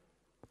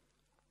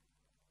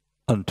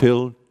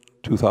until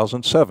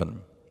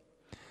 2007,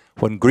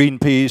 when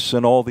Greenpeace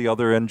and all the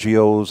other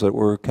NGOs that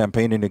were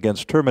campaigning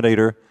against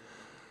Terminator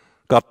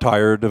got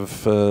tired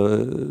of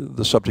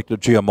the subject of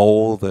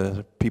GMO.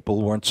 The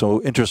people weren't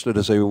so interested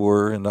as they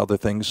were in other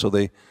things, so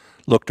they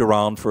looked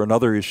around for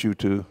another issue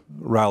to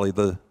rally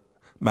the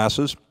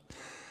masses.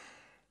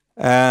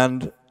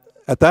 And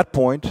at that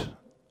point,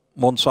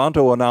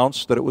 Monsanto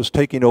announced that it was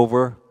taking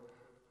over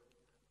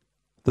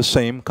the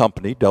same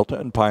company, Delta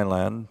and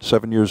Pineland,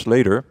 7 years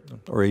later,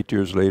 or 8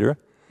 years later.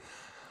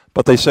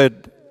 But they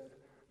said,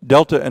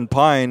 Delta and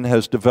Pine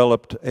has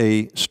developed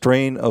a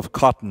strain of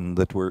cotton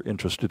that we're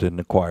interested in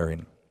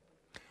acquiring.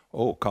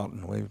 Oh,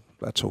 cotton,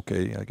 that's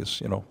okay. I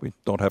guess, we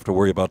don't have to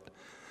worry about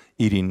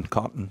eating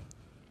cotton.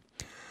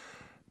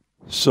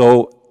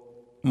 So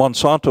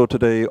Monsanto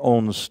today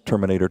owns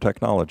Terminator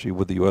technology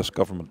with the U.S.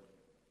 government.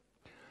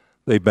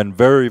 They've been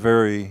very,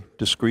 very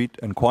discreet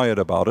and quiet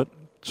about it,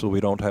 so we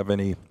don't have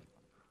any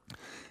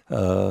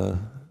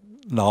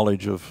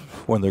knowledge of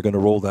when they're going to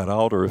roll that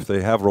out, or if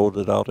they have rolled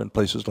it out in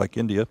places like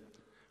India,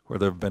 where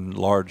there have been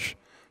large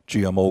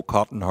GMO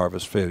cotton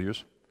harvest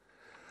failures.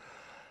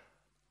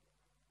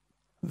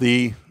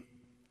 The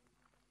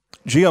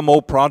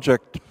GMO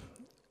project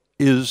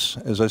is,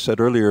 as I said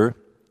earlier,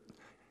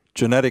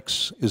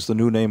 genetics is the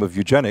new name of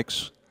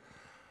eugenics.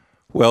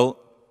 Well,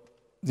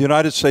 the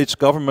United States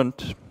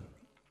government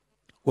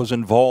was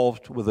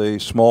involved with a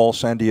small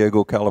San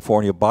Diego,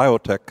 California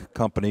biotech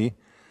company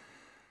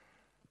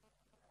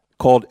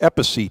called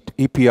Epicyte,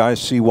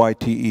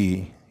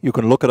 E-P-I-C-Y-T-E. You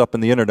can look it up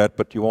in the internet,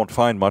 but you won't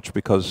find much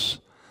because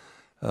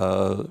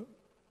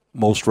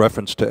most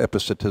reference to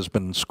Epicyte has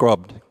been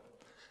scrubbed.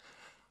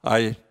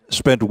 I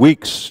spent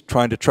weeks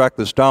trying to track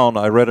this down.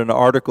 I read an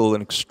article,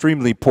 an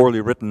extremely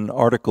poorly written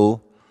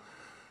article,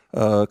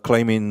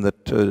 claiming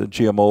that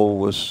GMO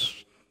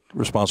was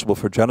responsible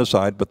for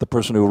genocide, but the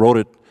person who wrote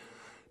it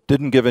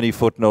didn't give any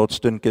footnotes,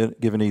 didn't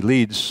give any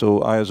leads,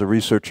 so I, as a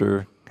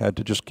researcher, had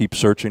to just keep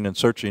searching and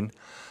searching.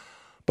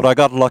 But I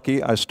got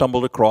lucky. I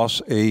stumbled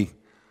across a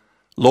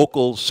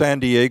local San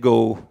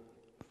Diego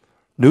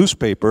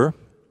newspaper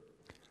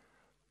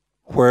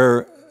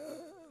where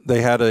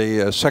they had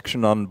a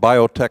section on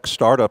biotech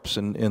startups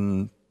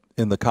in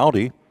the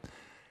county.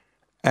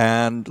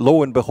 And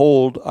lo and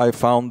behold, I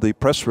found the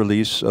press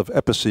release of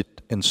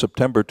Epicyte in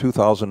September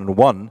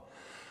 2001.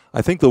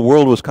 I think the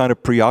world was kind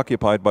of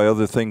preoccupied by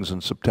other things in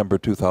September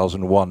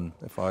 2001,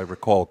 if I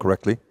recall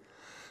correctly.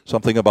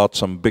 Something about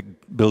some big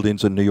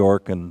buildings in New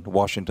York and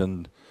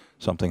Washington,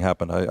 something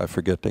happened, I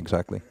forget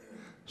exactly.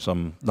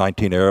 Some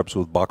 19 Arabs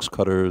with box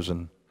cutters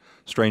and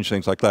strange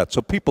things like that.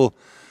 So people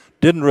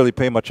didn't really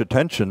pay much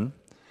attention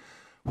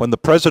when the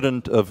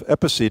president of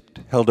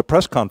Epicete held a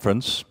press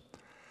conference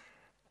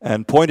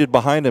and pointed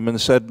behind him and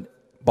said,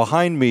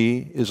 "Behind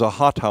me is a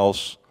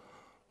hothouse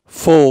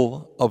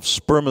full of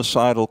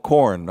spermicidal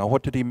corn." Now,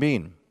 what did he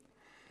mean?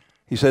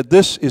 He said,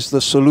 this is the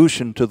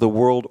solution to the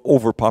world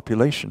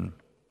overpopulation.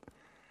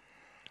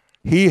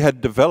 He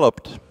had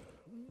developed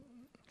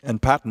and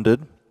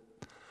patented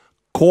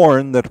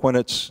corn that when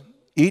it's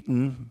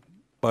eaten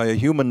by a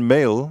human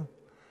male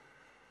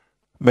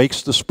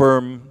makes the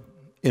sperm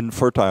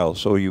infertile,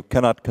 so you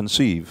cannot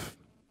conceive.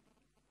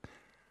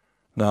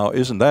 Now,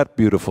 isn't that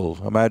beautiful?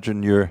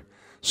 Imagine you're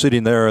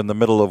sitting there in the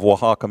middle of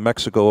Oaxaca,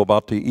 Mexico,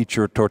 about to eat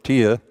your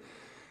tortilla.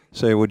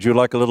 Say, would you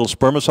like a little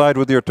spermicide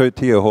with your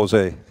tortilla,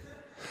 Jose?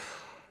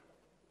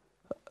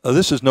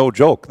 This is no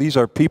joke. These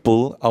are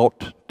people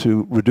out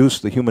to reduce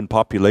the human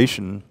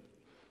population,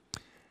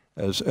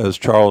 as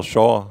Charles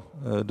Shaw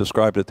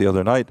described it the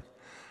other night.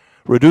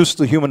 Reduce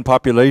the human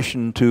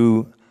population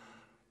to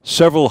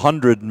several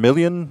hundred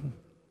million,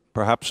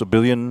 perhaps a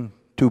billion,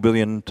 2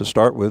 billion to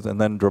start with,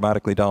 and then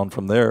dramatically down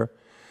from there,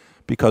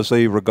 because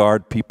they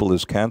regard people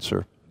as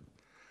cancer.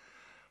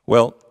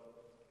 Well,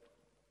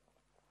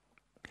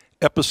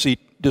 Epicete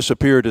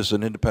disappeared as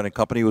an independent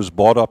company. It was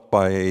bought up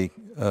by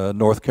a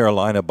North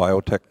Carolina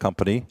biotech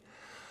company,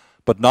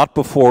 but not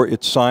before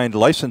it signed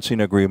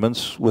licensing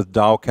agreements with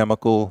Dow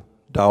Chemical,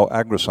 Dow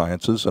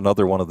AgroSciences,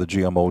 another one of the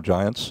GMO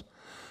giants,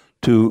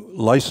 to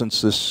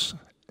license this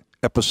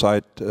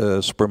epicite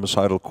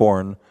spermicidal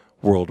corn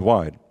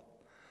worldwide.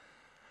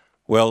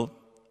 Well,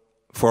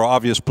 for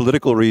obvious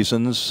political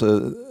reasons,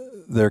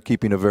 they're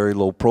keeping a very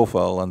low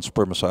profile on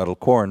spermicidal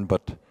corn,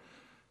 but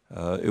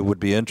it would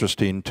be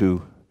interesting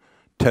to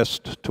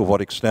test to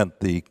what extent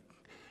the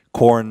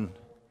corn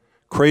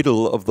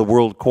cradle of the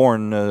world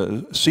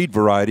corn seed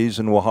varieties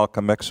in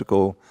Oaxaca,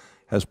 Mexico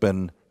has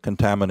been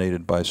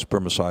contaminated by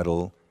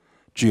spermicidal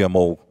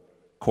GMO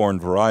corn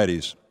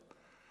varieties.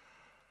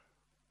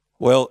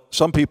 Well,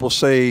 some people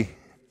say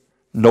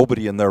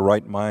nobody in their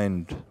right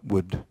mind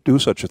would do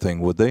such a thing,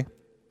 would they?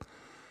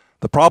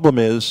 The problem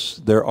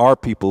is there are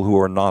people who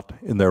are not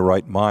in their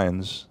right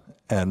minds,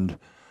 and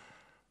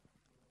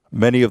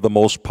many of the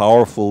most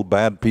powerful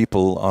bad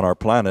people on our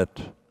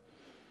planet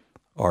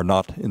are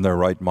not in their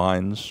right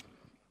minds.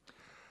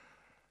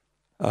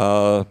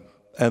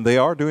 And they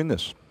are doing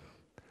this.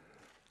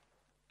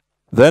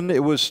 Then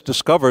it was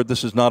discovered,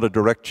 this is not a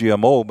direct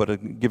GMO, but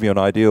it'll give you an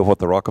idea of what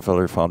the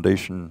Rockefeller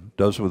Foundation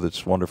does with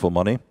its wonderful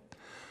money.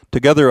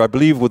 Together, I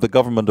believe, with the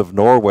government of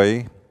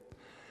Norway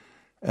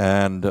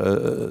and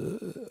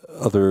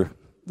other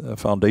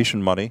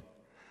foundation money,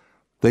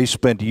 they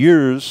spent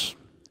years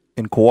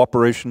in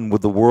cooperation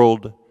with the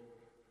World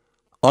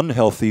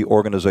Unhealthy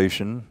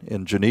Organization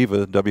in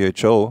Geneva,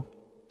 WHO,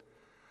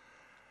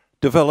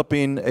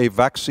 developing a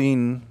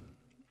vaccine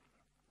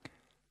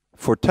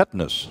for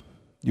tetanus.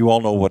 You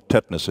all know what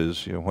tetanus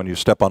is. You know, when you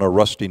step on a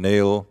rusty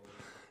nail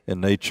in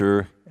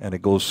nature and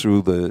it goes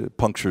through the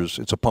punctures,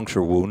 it's a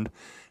puncture wound,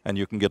 and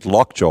you can get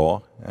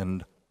lockjaw,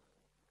 and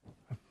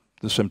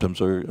the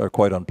symptoms are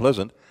quite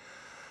unpleasant.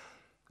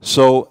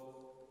 So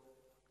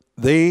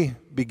they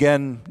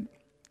began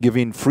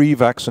giving free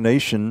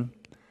vaccination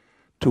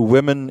to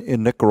women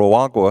in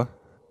Nicaragua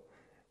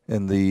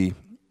in the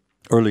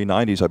early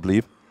 90s, I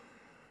believe.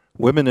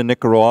 Women in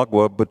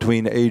Nicaragua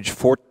between age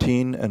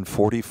 14 and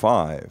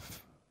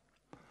 45.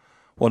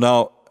 Well,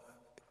 now,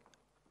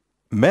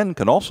 men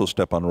can also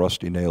step on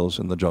rusty nails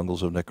in the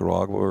jungles of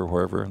Nicaragua or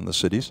wherever in the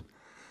cities.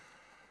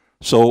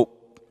 So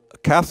a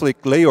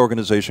Catholic lay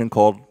organization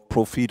called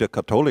Profida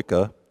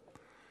Católica,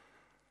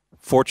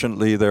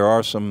 fortunately there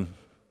are some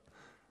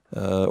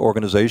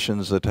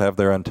organizations that have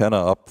their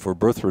antenna up for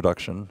birth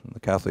reduction. The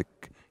Catholic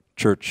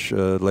Church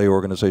lay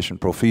organization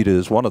Profida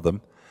is one of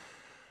them.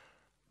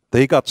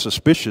 They got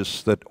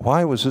suspicious that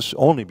why was this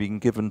only being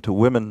given to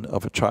women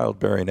of a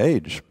childbearing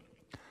age,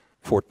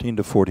 14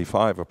 to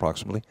 45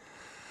 approximately.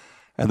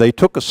 And they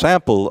took a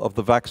sample of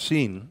the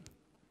vaccine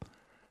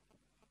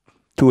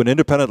to an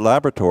independent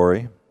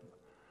laboratory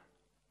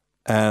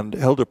and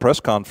held a press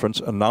conference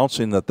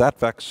announcing that that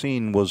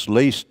vaccine was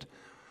laced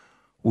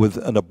with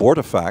an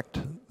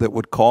abortifact that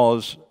would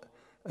cause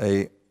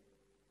a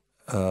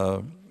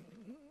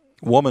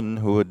woman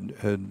who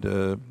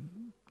had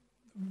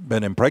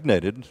been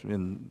impregnated,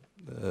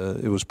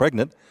 it was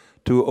pregnant,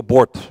 to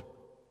abort.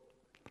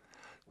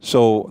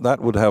 So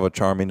that would have a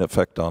charming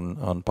effect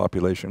on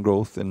population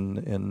growth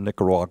in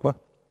Nicaragua.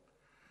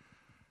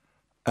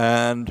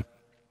 And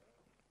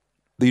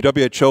the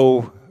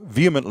WHO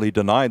vehemently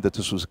denied that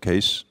this was the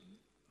case.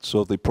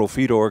 So the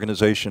Profida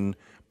organization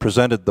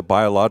presented the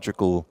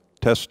biological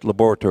test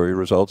laboratory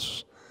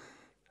results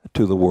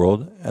to the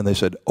world, and they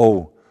said,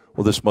 oh,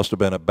 well, this must have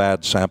been a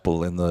bad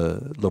sample in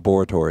the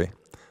laboratory.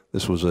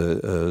 This was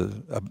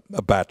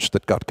a batch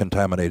that got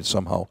contaminated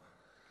somehow.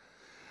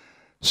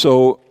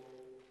 So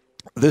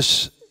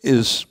this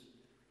is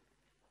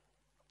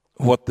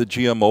what the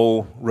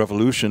GMO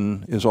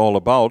revolution is all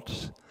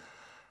about.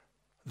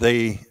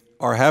 They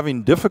are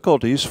having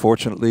difficulties,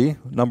 fortunately.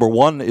 Number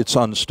one, it's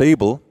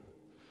unstable.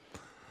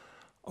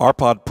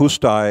 Arpad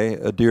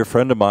Pustai, a dear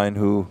friend of mine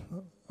who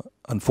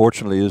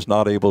unfortunately is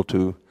not able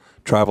to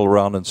travel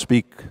around and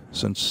speak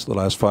since the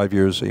last 5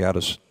 years he had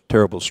a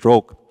terrible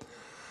stroke.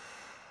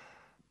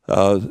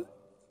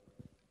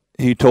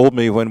 He told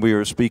me when we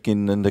were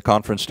speaking in the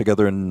conference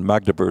together in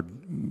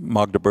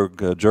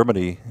Magdeburg,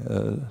 Germany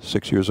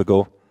 6 years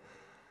ago,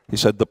 he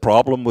said the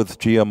problem with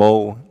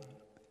GMO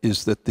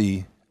is that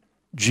the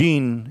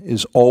gene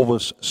is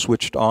always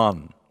switched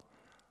on,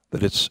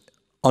 that it's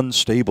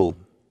unstable,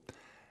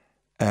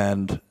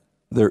 and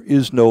there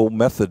is no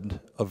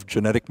method of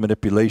genetic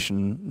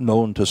manipulation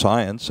known to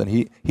science, and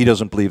he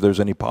doesn't believe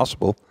there's any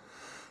possible,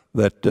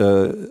 that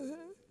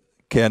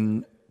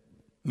can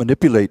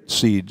manipulate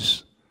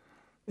seeds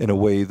in a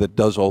way that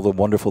does all the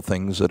wonderful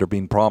things that are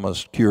being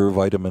promised, cure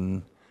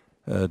vitamin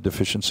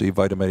deficiency,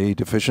 vitamin A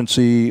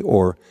deficiency,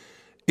 or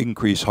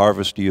increase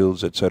harvest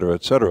yields, etc.,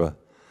 etc.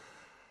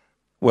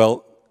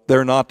 Well,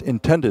 they're not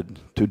intended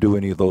to do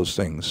any of those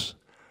things.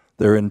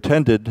 They're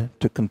intended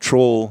to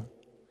control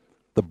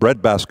the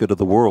breadbasket of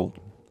the world.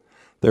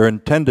 They're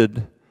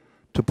intended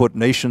to put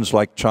nations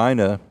like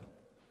China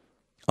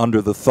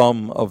under the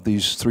thumb of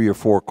these 3 or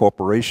 4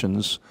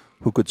 corporations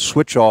who could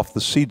switch off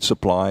the seed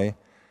supply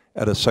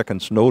at a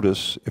second's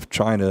notice if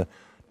China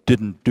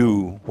didn't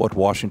do what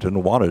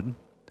Washington wanted.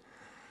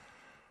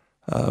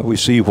 We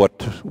see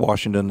what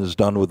Washington has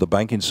done with the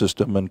banking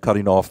system and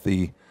cutting off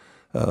the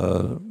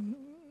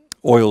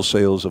oil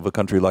sales of a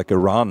country like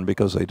Iran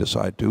because they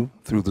decide to,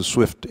 through the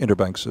SWIFT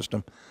interbank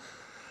system.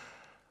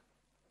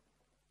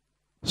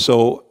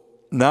 So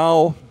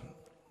now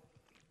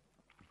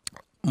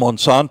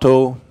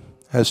Monsanto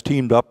has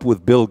teamed up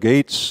with Bill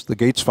Gates, the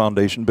Gates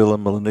Foundation, Bill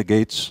and Melinda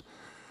Gates,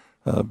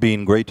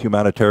 being great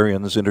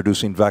humanitarians,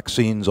 introducing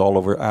vaccines all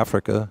over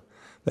Africa.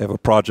 They have a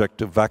project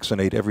to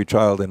vaccinate every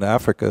child in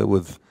Africa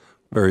with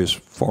various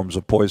forms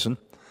of poison.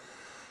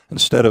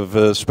 Instead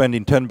of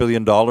spending $10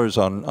 billion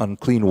on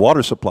clean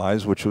water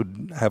supplies, which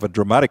would have a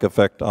dramatic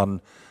effect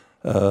on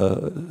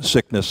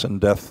sickness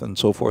and death and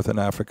so forth in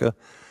Africa,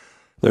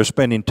 they're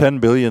spending $10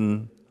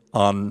 billion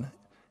on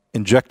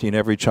injecting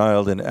every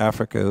child in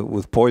Africa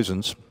with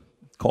poisons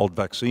called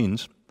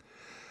vaccines.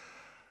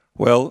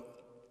 Well,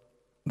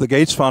 the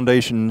Gates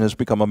Foundation has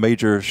become a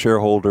major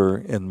shareholder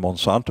in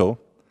Monsanto,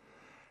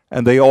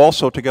 and they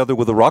also, together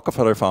with the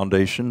Rockefeller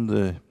Foundation,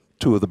 the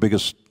 2 of the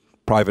biggest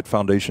private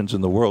foundations in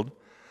the world,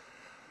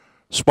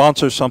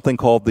 sponsor something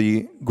called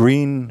the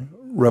Green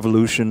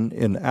Revolution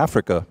in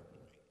Africa.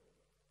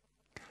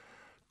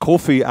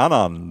 Kofi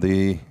Annan,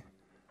 the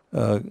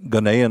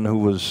Ghanaian who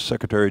was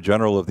Secretary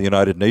General of the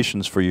United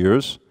Nations for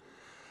years,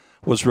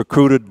 was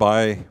recruited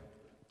by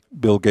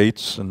Bill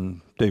Gates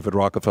and David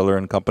Rockefeller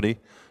and company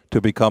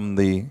to become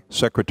the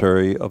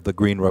Secretary of the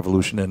Green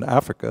Revolution in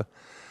Africa.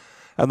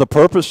 And the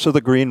purpose of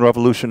the Green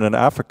Revolution in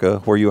Africa,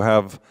 where you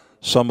have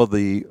some of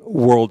the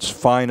world's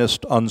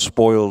finest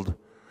unspoiled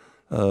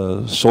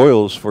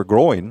soils for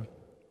growing,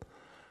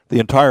 the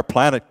entire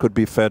planet could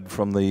be fed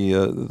from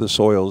the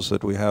soils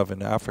that we have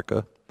in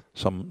Africa.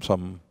 Some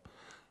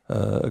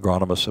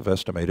agronomists have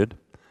estimated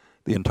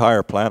the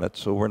entire planet,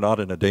 so we're not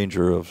in a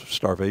danger of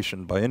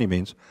starvation by any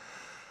means.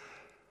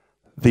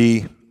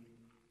 The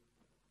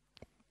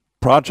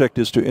project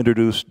is to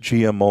introduce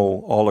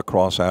GMO all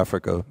across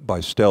Africa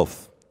by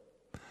stealth.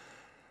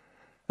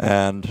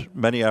 And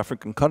many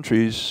African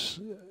countries,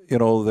 you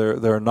know,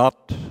 they're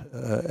not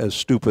as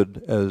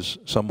stupid as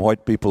some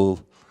white people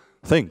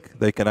think.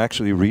 They can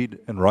actually read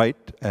and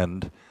write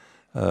and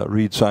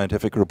read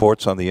scientific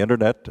reports on the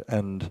internet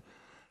and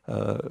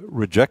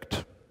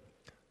reject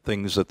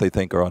things that they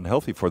think are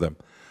unhealthy for them.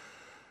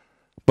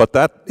 But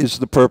that is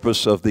the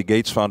purpose of the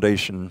Gates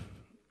Foundation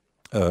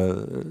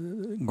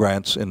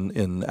grants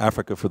in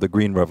Africa for the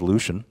Green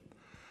Revolution.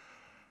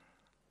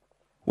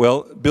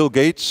 Well, Bill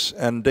Gates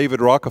and David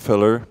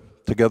Rockefeller,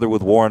 together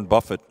with Warren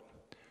Buffett,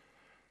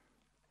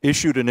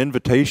 issued an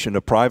invitation,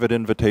 a private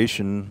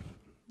invitation,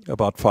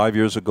 about 5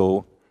 years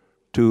ago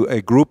to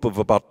a group of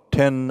about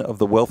 10 of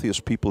the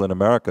wealthiest people in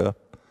America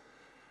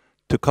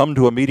to come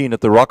to a meeting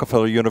at the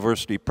Rockefeller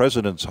University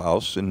President's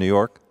House in New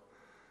York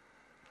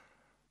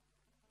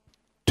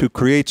to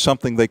create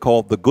something they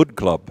called the Good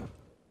Club.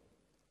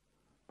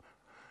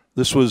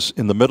 This was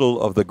in the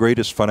middle of the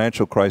greatest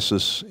financial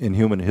crisis in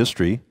human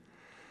history,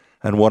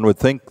 and one would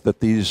think that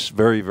these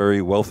very,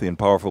 very wealthy and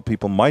powerful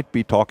people might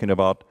be talking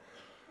about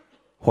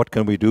what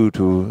can we do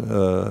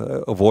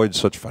to avoid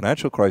such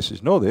financial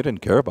crises. No, they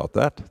didn't care about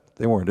that.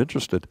 They weren't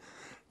interested.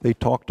 They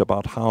talked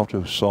about how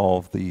to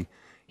solve the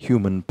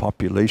human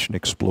population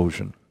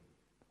explosion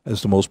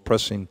as the most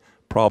pressing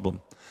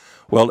problem.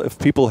 Well, if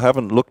people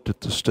haven't looked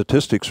at the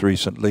statistics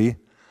recently,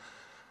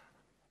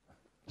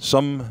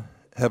 some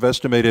have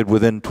estimated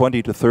within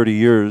 20 to 30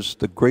 years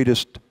the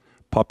greatest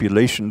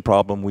population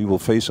problem we will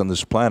face on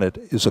this planet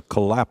is a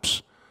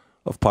collapse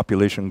of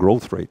population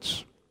growth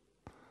rates.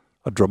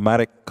 A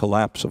dramatic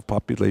collapse of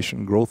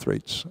population growth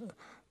rates.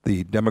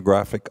 The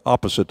demographic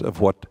opposite of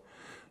what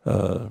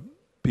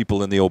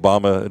people in the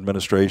Obama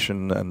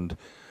administration and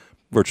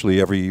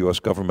virtually every U.S.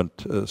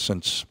 government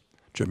since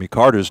Jimmy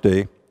Carter's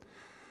day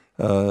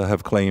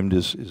have claimed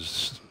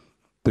is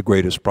the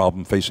greatest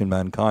problem facing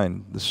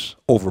mankind, this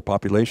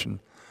overpopulation.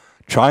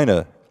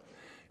 China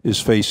is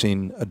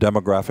facing a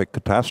demographic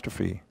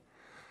catastrophe.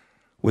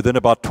 Within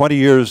about 20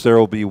 years, there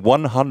will be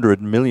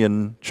 100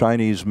 million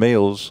Chinese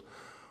males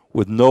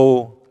with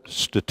no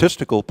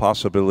statistical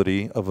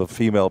possibility of a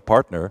female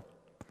partner.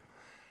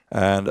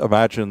 And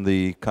imagine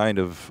the kind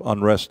of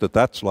unrest that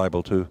that's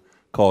liable to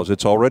cause.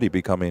 It's already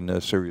becoming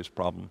a serious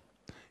problem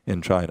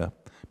in China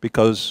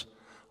because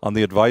on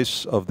the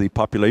advice of the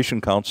Population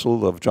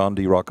Council of John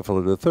D.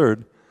 Rockefeller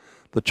III,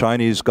 the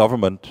Chinese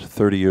government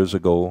 30 years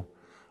ago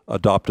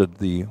adopted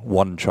the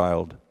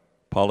one-child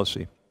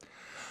policy.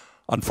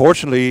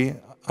 Unfortunately,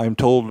 I'm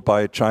told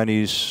by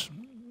Chinese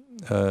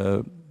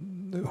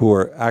who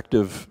are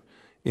active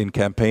in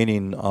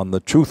campaigning on the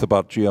truth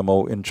about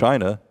GMO in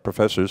China,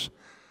 professors,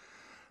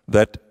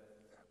 that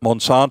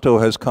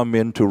Monsanto has come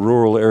into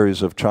rural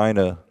areas of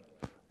China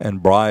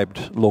and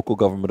bribed local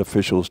government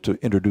officials to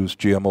introduce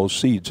GMO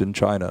seeds in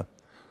China.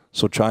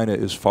 So China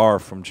is far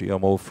from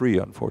GMO free,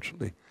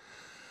 unfortunately.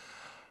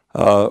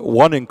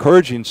 One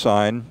encouraging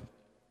sign,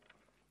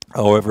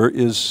 however,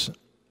 is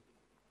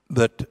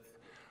that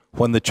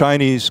when the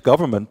Chinese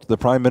government, the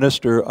Prime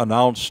Minister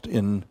announced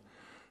in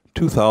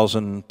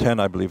 2010,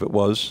 I believe it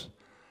was,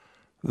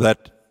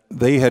 that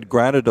they had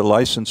granted a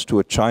license to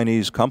a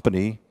Chinese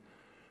company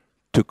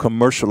to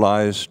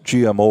commercialize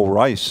GMO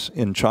rice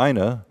in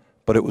China,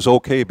 but it was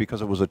okay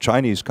because it was a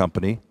Chinese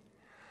company.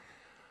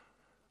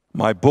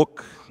 My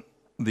book,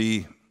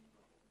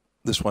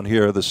 this one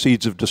here, The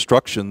Seeds of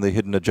Destruction, The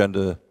Hidden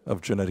Agenda of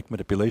Genetic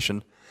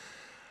Manipulation,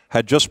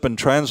 had just been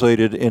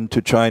translated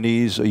into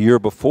Chinese a year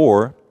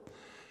before,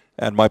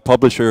 and my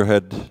publisher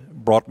had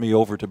brought me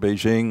over to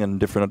Beijing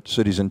and different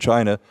cities in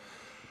China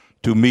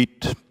to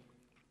meet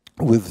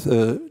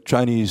with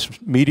Chinese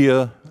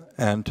media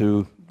and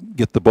to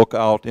get the book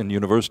out in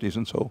universities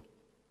and so.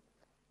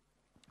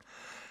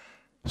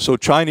 So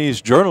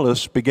Chinese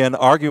journalists began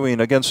arguing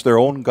against their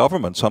own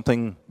government,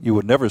 something you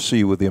would never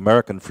see with the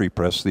American free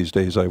press these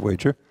days, I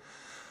wager,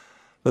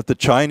 that the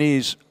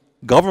Chinese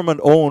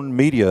government-owned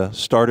media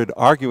started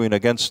arguing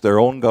against their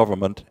own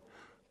government,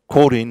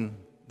 quoting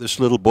this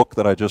little book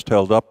that I just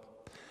held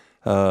up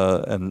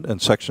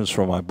and sections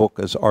from my book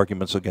as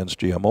arguments against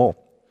GMO.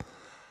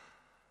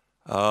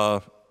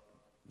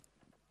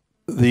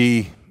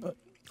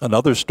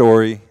 Another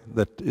story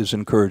that is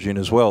encouraging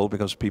as well,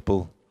 because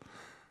people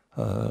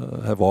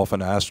have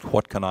often asked,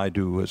 what can I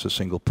do as a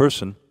single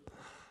person?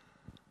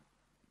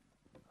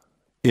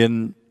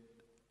 In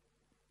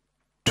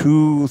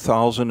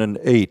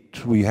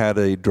 2008, we had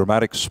a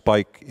dramatic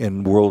spike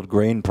in world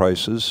grain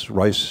prices,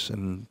 rice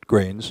and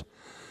grains.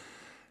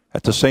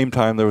 At the same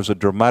time, there was a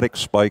dramatic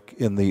spike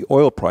in the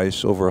oil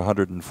price, over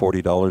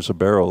 $140 a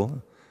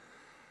barrel.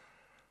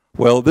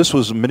 Well, this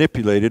was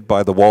manipulated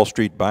by the Wall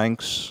Street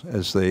banks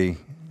as they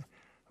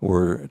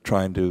were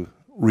trying to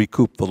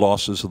recoup the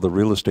losses of the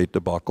real estate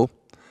debacle.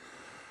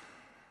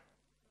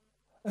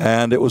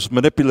 And it was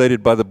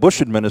manipulated by the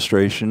Bush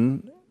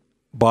administration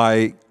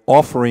by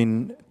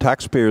offering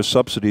taxpayer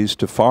subsidies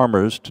to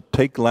farmers to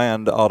take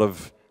land out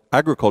of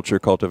agriculture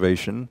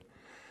cultivation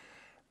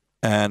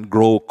and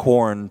grow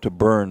corn to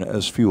burn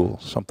as fuel,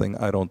 something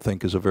I don't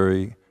think is a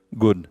very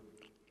good,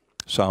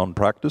 sound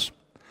practice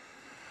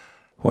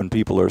when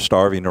people are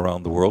starving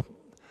around the world.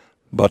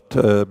 But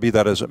be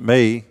that as it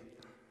may,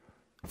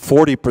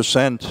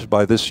 40%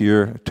 by this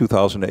year,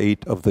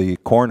 2008, of the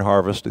corn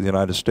harvest in the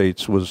United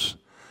States was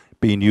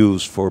being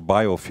used for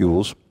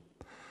biofuels.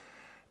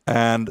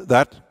 And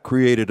that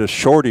created a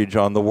shortage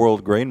on the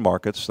world grain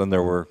markets. Then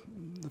there were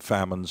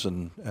famines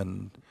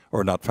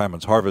or not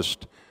famines,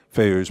 harvest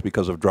failures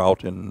because of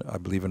drought in, I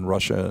believe, in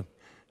Russia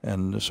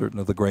and certain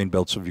of the grain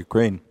belts of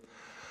Ukraine.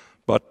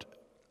 But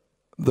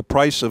the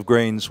price of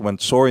grains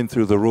went soaring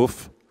through the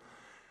roof,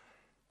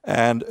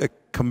 and a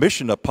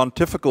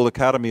Pontifical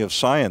Academy of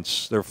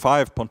Science, there are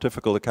 5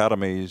 pontifical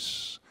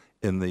academies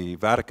in the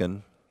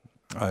Vatican,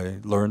 I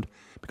learned,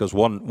 because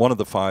one of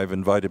the 5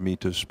 invited me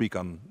to speak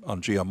on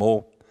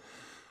GMO,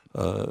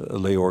 a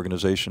lay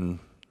organization.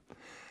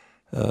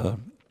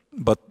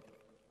 But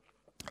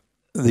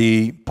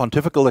the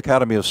Pontifical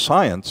Academy of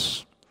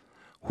Science,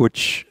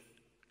 which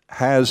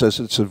has as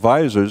its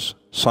advisors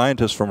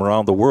scientists from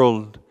around the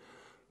world,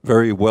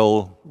 very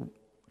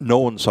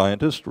well-known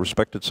scientists,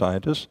 respected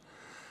scientists.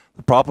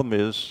 The problem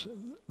is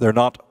they're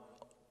not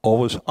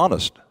always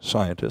honest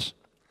scientists.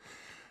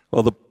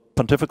 Well, the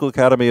Pontifical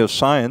Academy of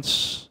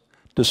Science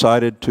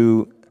decided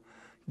to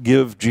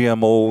give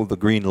GMO the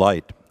green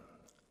light.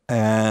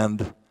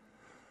 And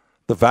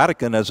the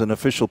Vatican, as an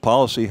official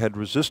policy, had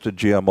resisted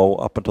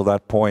GMO up until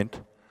that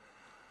point.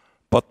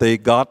 But they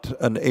got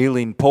an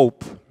ailing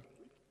pope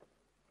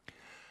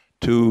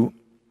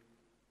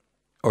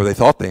or they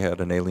thought they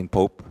had an ailing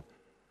pope,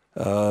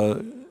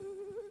 to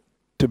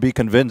be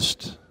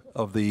convinced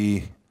of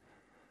the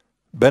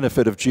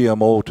benefit of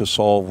GMO to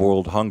solve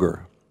world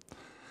hunger.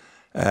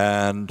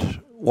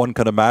 And one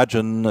can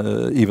imagine,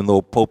 even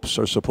though popes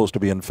are supposed to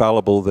be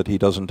infallible, that he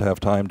doesn't have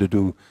time to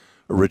do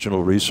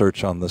original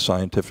research on the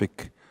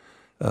scientific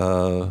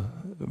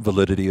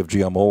validity of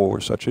GMO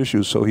or such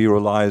issues, so he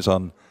relies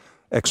on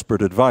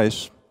expert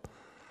advice.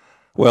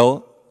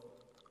 Well,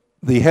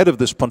 the head of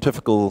this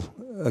Pontifical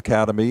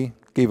Academy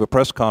gave a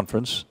press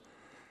conference,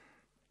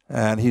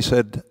 and he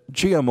said,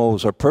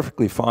 GMOs are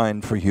perfectly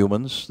fine for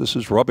humans. This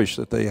is rubbish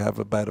that they have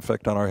a bad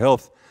effect on our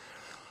health.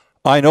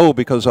 I know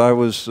because I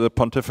was a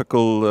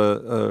pontifical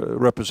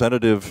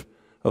representative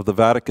of the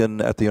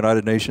Vatican at the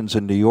United Nations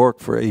in New York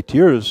for 8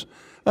 years,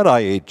 and I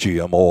ate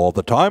GMO all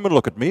the time, and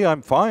look at me,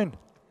 I'm fine.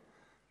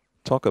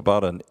 Talk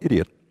about an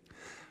idiot.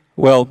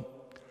 Well,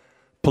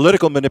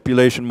 political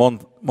manipulation,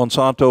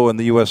 Monsanto and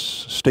the U.S.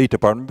 State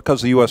Department,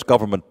 because the U.S.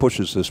 government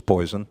pushes this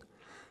poison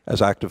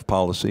as active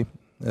policy,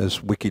 as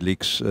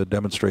WikiLeaks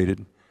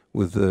demonstrated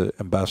with the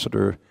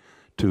ambassador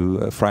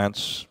to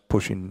France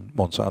pushing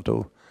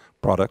Monsanto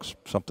products,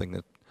 something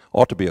that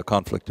ought to be a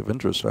conflict of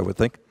interest, I would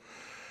think.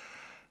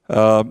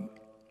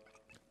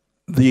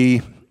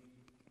 The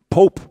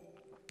Pope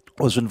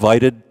was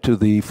invited to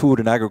the Food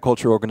and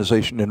Agriculture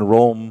Organization in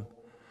Rome,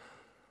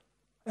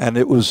 and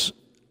it was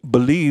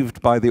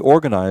believed by the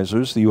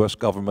organizers, the US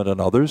government and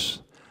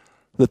others,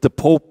 that the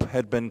Pope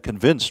had been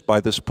convinced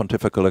by this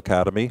Pontifical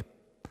Academy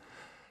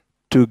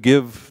to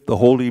give the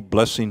holy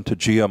blessing to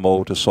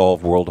GMO to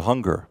solve world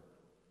hunger,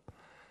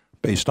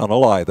 based on a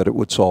lie that it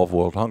would solve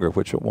world hunger,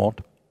 which it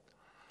won't.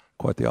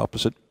 Quite the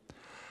opposite.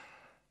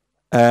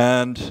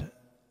 And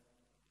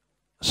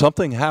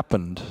something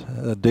happened,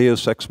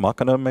 Deus ex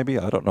machina maybe,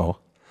 I don't know.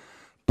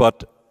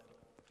 But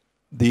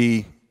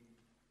the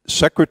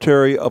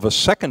secretary of a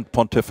second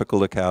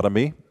Pontifical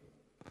Academy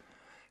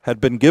had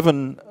been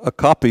given a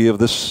copy of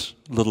this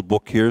little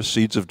book here,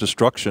 Seeds of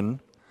Destruction,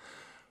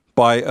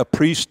 by a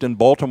priest in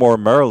Baltimore,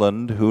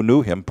 Maryland, who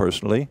knew him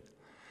personally.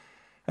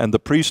 And the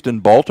priest in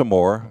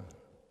Baltimore,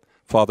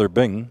 Father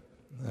Bing,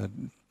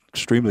 an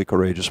extremely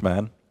courageous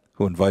man,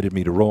 who invited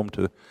me to Rome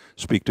to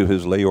speak to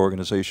his lay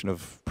organization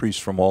of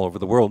priests from all over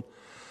the world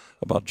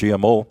about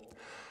GMO.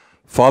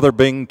 Father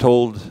Bing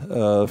told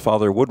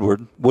Father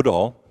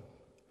Woodall,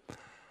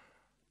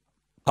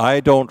 I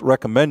don't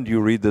recommend you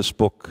read this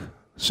book,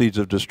 Seeds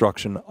of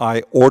Destruction.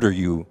 I order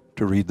you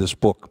to read this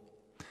book.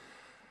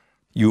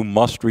 You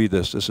must read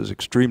this. This is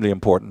extremely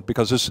important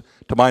because this,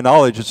 to my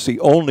knowledge, it's the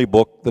only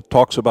book that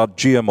talks about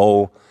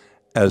GMO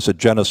as a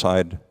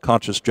genocide,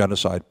 conscious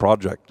genocide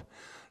project.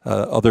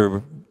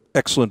 Other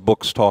excellent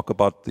books talk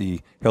about the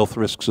health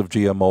risks of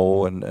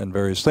GMO and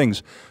various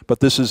things,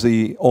 but this is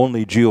the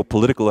only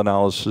geopolitical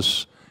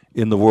analysis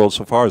in the world,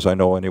 so far as I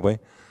know anyway,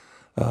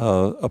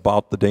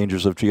 about the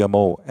dangers of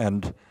GMO.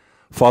 And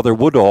Father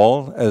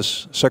Woodall,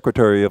 as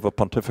secretary of a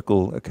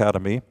Pontifical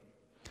Academy,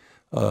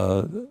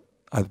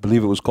 I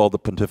believe it was called the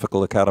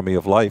Pontifical Academy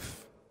of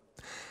Life,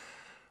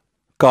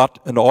 got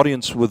an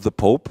audience with the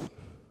Pope,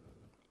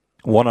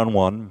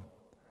 one-on-one,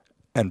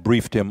 and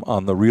briefed him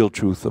on the real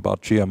truth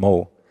about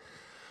GMO.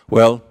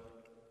 Well,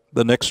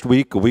 the next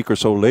week, a week or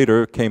so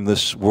later, came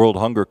this World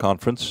Hunger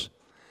Conference,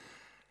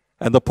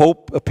 and the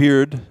Pope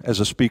appeared as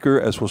a speaker,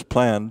 as was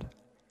planned,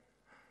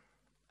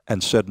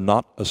 and said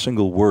not a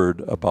single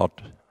word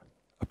about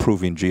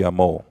approving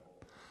GMO.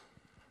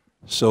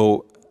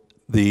 So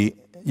the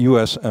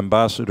U.S.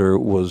 ambassador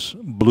was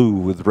blue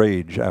with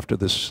rage after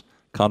this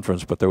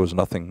conference, but there was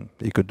nothing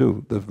he could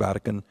do. The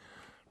Vatican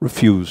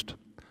refused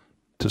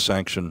to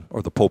sanction,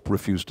 or the Pope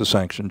refused to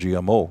sanction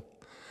GMO.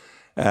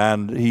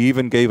 And he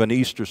even gave an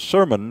Easter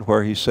sermon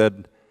where he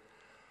said,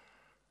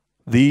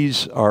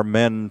 these are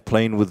men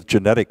playing with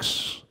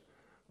genetics.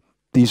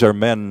 These are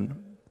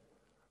men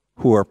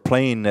who are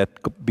playing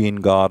at being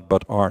God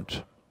but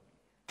aren't.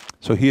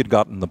 So he had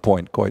gotten the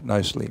point quite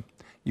nicely.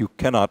 You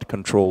cannot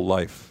control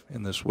life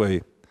in this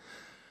way.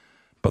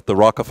 But the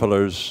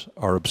Rockefellers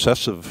are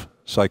obsessive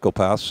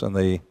psychopaths, and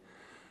they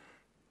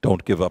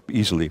don't give up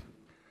easily.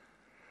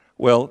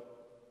 Well,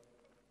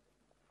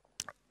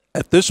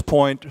 at this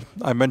point,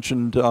 I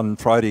mentioned on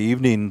Friday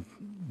evening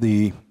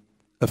the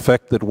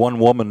effect that one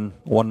woman,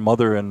 one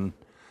mother in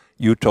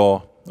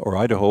Utah or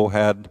Idaho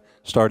had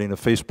starting a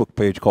Facebook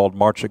page called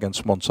March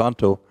Against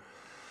Monsanto.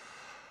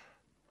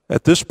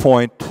 At this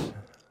point,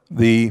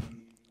 the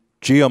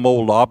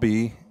GMO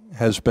lobby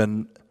has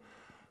been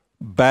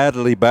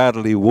badly,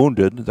 badly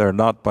wounded. They're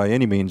not by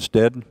any means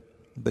dead.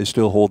 They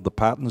still hold the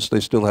patents. They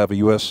still have a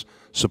U.S.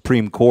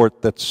 Supreme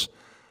Court that's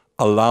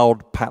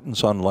allowed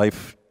patents on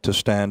life to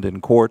stand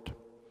in court,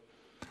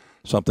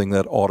 something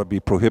that ought to be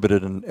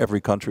prohibited in every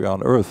country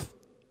on earth,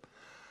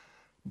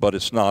 but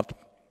it's not.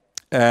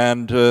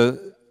 And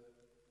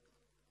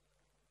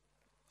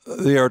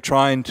they are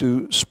trying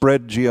to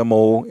spread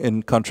GMO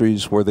in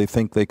countries where they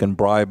think they can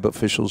bribe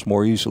officials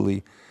more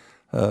easily,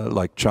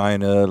 like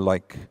China,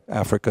 like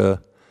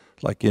Africa,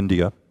 like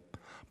India.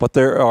 But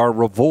there are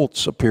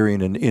revolts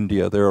appearing in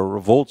India, there are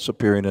revolts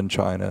appearing in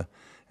China,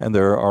 and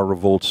there are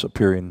revolts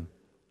appearing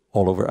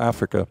all over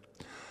Africa.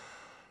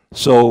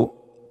 So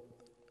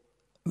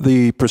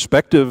the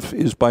perspective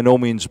is by no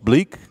means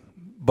bleak,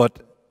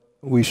 but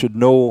we should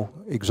know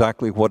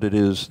exactly what it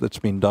is that's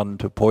being done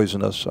to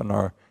poison us and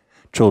our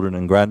children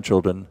and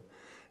grandchildren.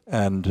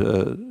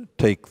 and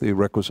take the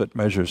requisite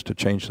measures to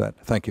change that.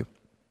 Thank you.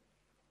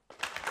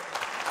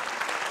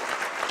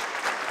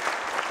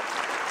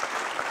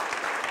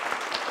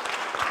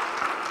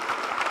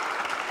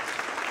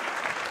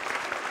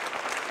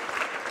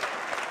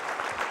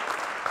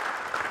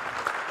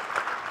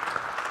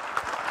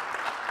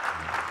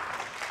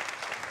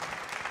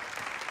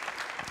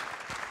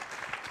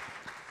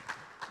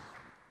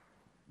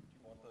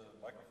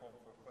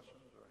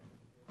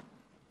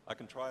 I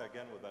can try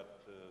again with that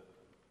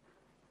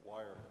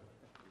wire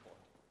if you want.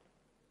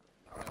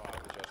 No, I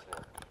will just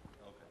walk.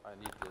 Okay. I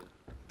need the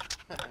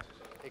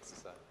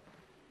exercise.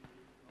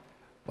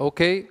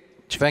 Okay,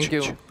 thank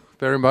you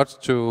very much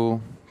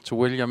to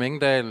William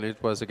Engdahl.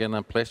 It was again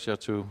a pleasure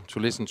to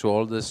listen to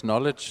all this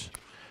knowledge.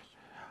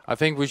 I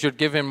think we should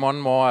give him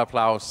one more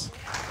applause.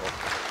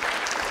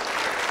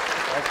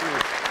 Thank you.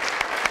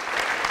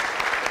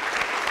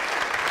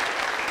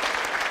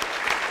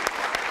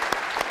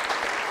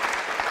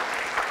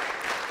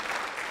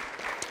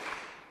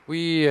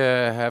 We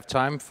have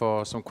time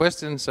for some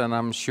questions, and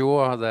I'm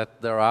sure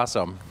that there are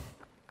some.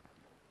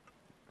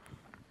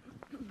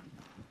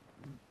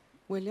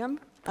 William?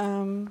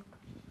 Can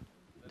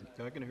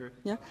I hear it?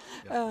 Yeah.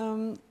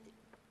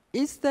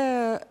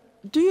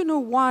 Do you know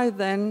why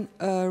then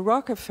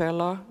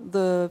Rockefeller,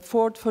 the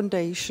Ford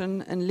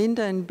Foundation, and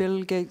Linda and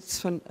Bill Gates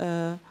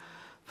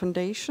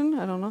Foundation,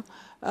 I don't know,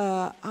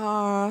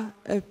 are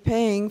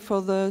paying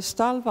for the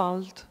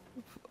Stalwart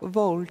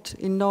Vault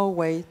in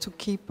Norway to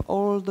keep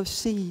all the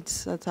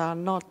seeds that are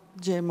not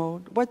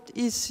GMO? What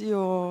is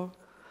your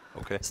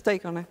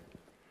stake on it?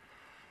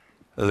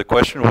 The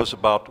question was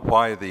about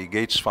why the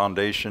Gates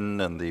Foundation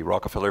and the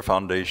Rockefeller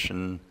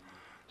Foundation,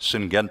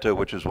 Syngenta,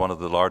 which is one of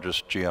the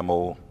largest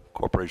GMO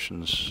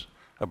corporations,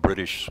 a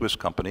British-Swiss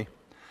company,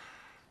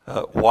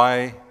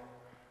 why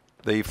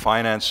they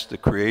financed the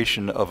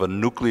creation of a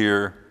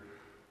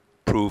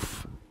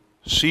nuclear-proof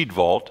seed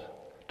vault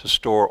to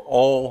store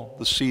all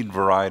the seed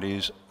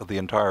varieties of the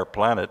entire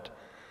planet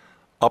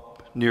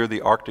up near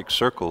the Arctic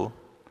Circle,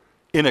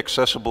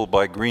 inaccessible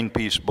by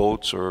Greenpeace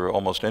boats or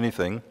almost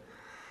anything.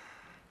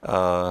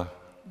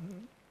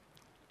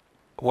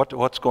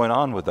 What's going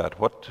on with that?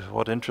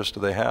 What interest do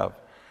they have?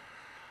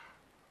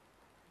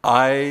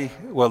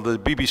 Well, the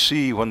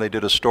BBC, when they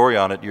did a story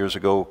on it years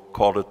ago,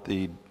 called it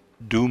the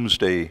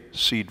Doomsday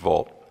Seed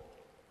Vault.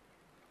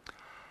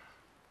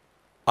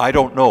 I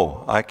don't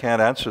know. I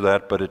can't answer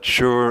that, but it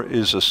sure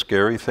is a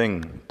scary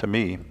thing to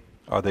me.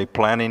 Are they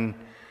planning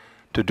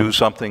to do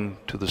something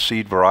to the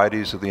seed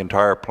varieties of the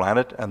entire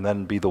planet and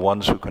then be the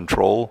ones who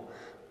control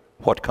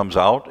what comes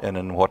out and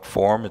in what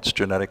form it's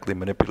genetically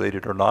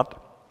manipulated or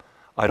not?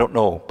 I don't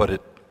know,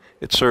 but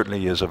it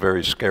certainly is a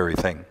very scary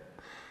thing.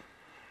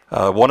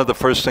 One of the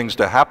first things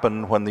to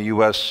happen when the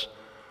US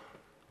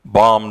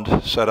bombed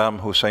Saddam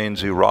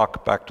Hussein's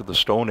Iraq back to the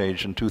Stone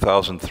Age in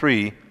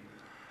 2003,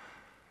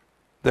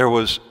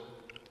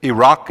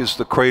 Iraq is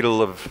the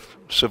cradle of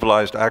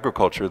civilized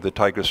agriculture, the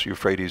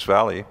Tigris-Euphrates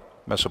Valley,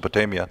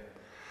 Mesopotamia.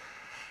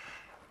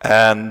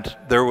 And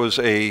there was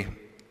a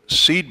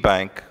seed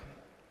bank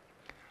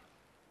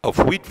of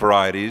wheat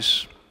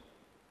varieties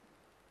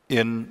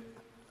in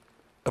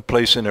a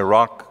place in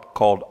Iraq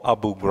called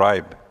Abu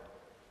Ghraib.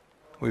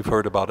 We've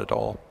heard about it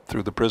all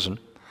through the prison.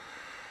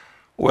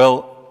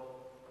 Well,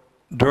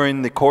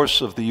 during the course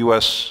of the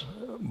US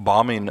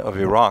bombing of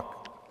Iraq,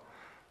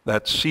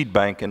 that seed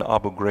bank in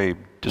Abu Ghraib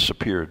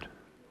disappeared.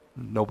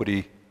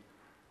 Nobody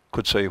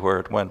could say where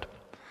it went.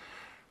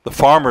 The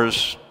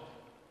farmers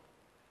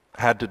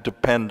had to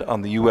depend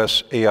on the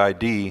US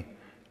AID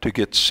to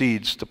get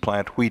seeds to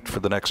plant wheat for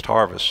the next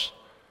harvest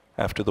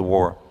after the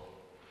war.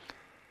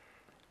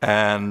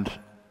 And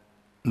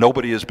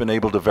nobody has been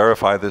able to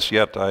verify this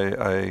yet.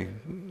 I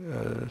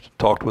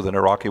talked with an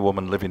Iraqi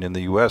woman living in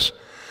the US,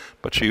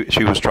 but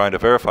she was trying to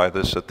verify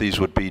this, that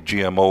these would be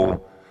GMO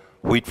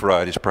wheat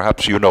varieties.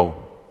 Perhaps you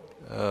know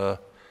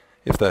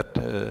if that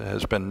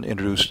has been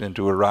introduced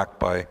into Iraq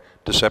by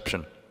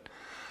deception.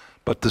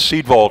 But the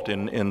seed vault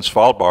in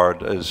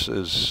Svalbard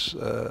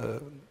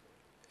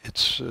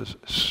it's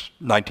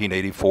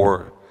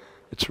 1984.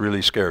 It's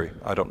really scary.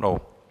 I don't know.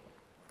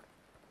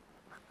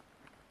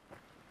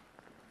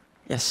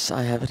 Yes,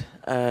 I have it.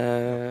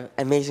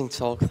 Amazing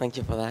talk. Thank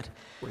you for that.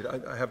 Wait,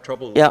 I have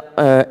trouble. Yeah,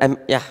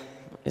 yeah,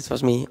 it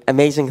was me.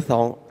 Amazing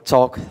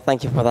talk.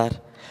 Thank you for that.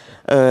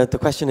 The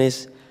question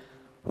is,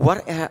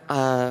 what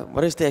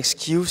is the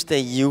excuse they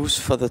use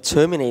for the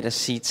Terminator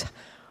seeds?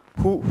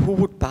 Who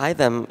would buy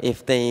them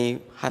if they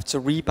have to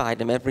rebuy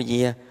them every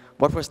year?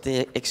 What was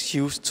the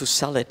excuse to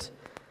sell it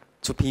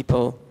to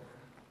people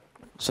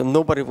so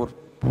nobody would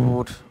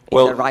in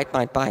their right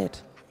mind buy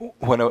it?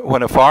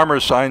 When a farmer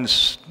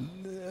signs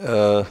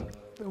a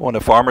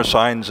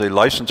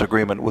license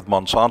agreement with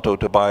Monsanto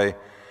to buy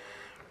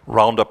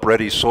Roundup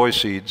Ready soy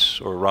seeds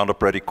or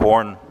Roundup Ready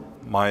corn,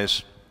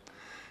 maize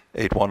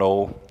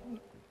 810,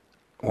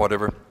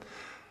 whatever,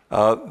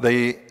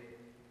 they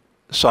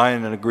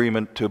sign an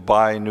agreement to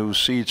buy new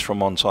seeds from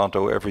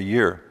Monsanto every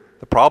year.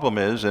 The problem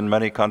is, in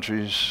many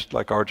countries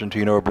like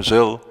Argentina or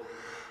Brazil,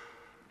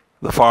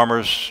 the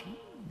farmers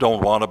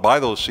don't want to buy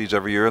those seeds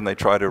every year, and they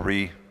try to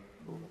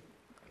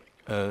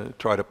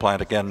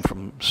plant again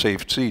from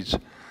saved seeds.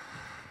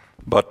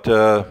 But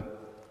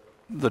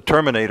the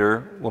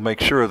terminator will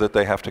make sure that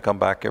they have to come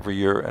back every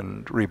year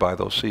and rebuy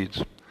those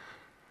seeds.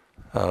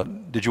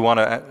 Did you want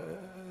to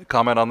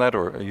comment on that,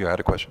 or you had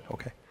a question?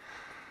 Okay.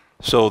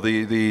 So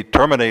the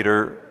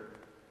terminator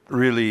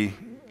really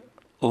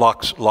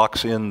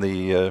locks in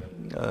the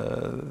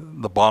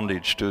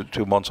bondage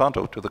to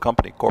Monsanto, to the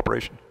company,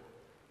 corporation.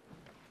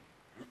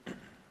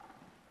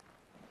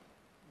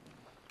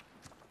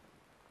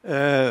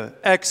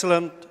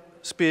 Excellent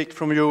speak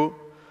from you,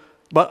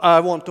 but I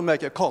want to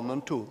make a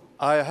comment too.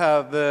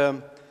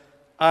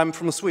 I'm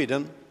from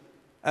Sweden,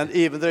 and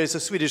even there is a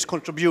Swedish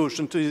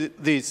contribution to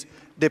these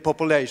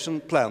depopulation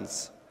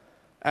plans.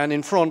 And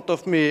in front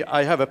of me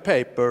I have a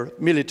paper,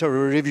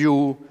 Military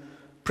Review,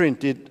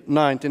 printed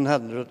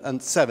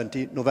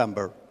 1970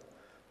 November.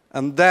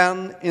 And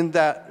then in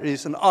that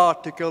is an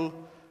article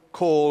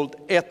called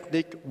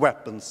Ethnic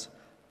Weapons.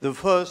 The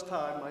first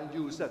time I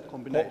used that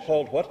combination.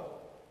 Called what?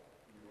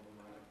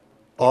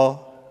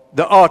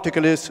 The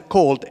article is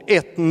called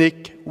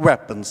Ethnic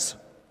Weapons.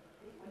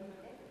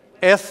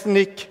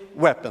 Ethnic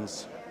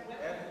Weapons.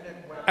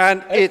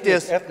 And it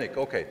is ethnic.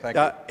 Okay, thank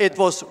you. It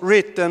was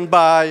written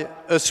by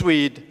a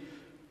Swede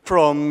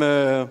from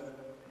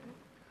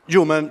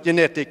Human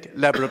Genetic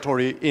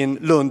Laboratory in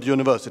Lund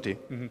University.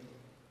 Mm-hmm.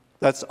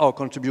 That's our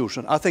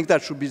contribution. I think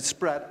that should be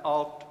spread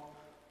out.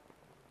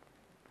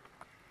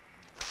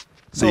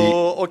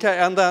 So, okay,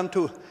 and then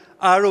too,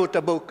 I wrote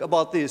a book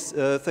about these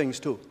things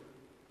too.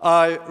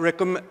 I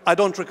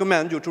don't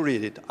recommend you to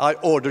read it. I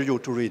order you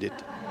to read it.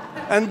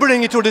 And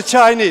bring it to the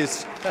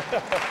Chinese.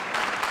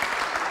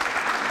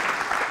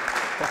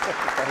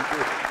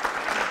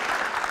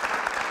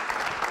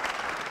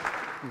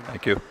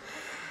 Thank you.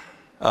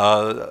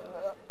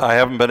 I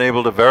haven't been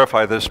able to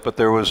verify this, but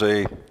there was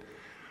a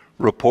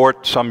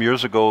report some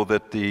years ago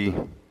that the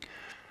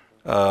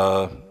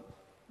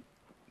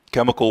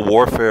Chemical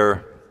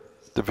Warfare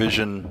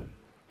Division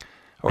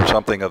or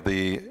something of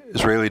the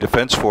Israeli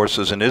Defense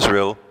Forces in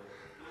Israel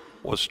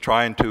was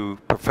trying to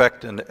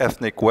perfect an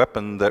ethnic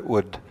weapon that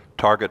would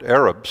target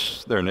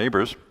Arabs, their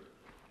neighbors.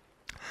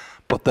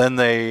 But then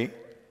they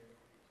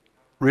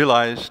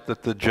realized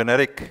that the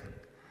genetics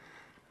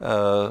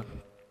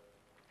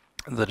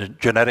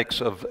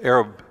of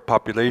Arab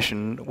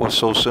population was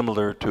so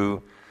similar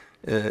to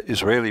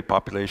Israeli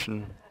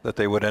population that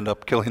they would end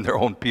up killing their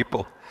own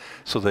people.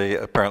 So they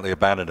apparently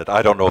abandoned it.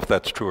 I don't know if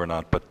that's true or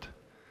not, but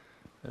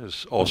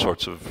there's all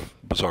sorts of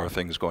bizarre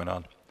things going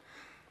on.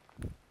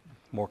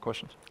 More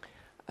questions?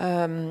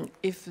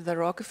 If the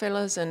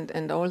Rockefellers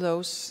and all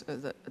those,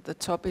 the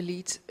top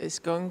elite is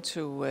going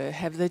to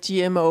have the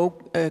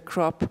GMO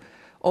crop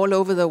all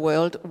over the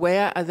world,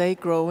 where are they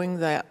growing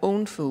their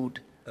own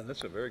food? And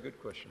that's a very good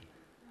question.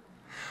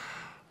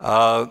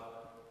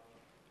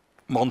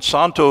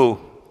 Monsanto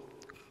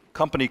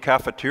company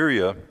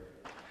cafeteria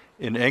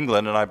in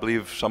England, and I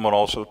believe someone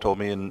also told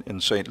me in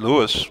St.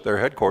 Louis, their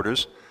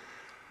headquarters,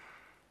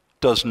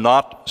 does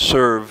not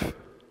serve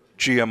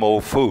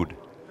GMO food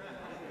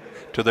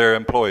to their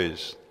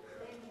employees.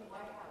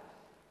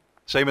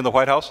 Same in the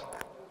White House?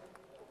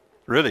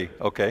 Really?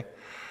 Okay.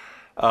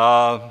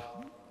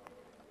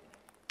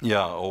 Yeah,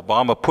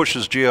 Obama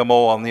pushes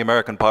GMO on the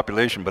American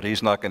population, but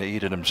he's not going to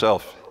eat it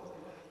himself.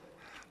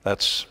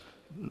 That's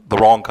the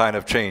wrong kind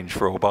of change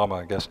for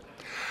Obama, I guess.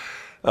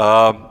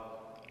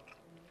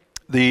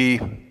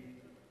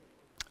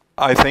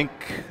 I think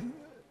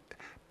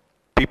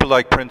people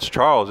like Prince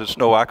Charles, it's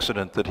no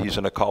accident that he's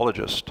an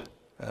ecologist.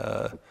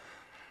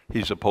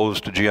 He's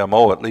opposed to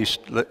GMO, at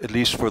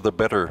least for the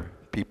better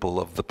people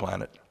of the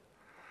planet.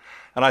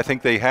 And I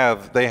think they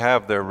have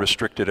their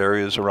restricted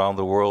areas around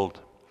the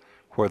world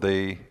where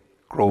they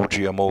grow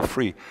GMO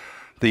free.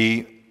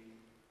 The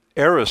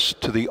heiress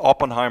to the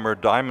Oppenheimer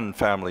diamond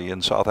family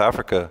in South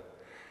Africa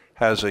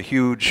has a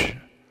huge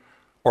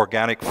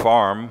organic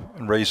farm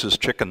and raises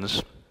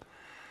chickens.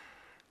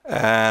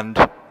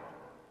 And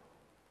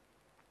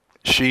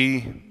she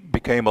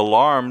became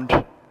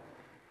alarmed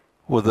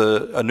with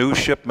a new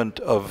shipment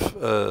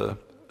of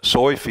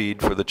soy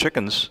feed for the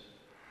chickens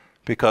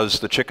because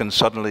the chickens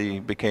suddenly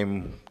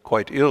became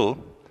quite ill.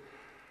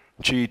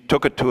 She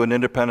took it to an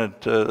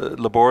independent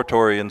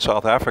laboratory in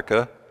South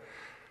Africa,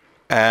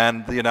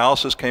 and the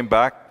analysis came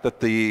back that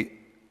the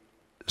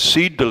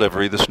seed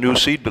delivery, this new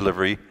seed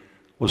delivery,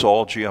 was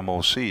all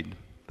GMO seed.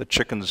 The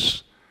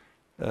chickens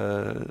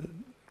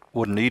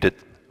wouldn't eat it,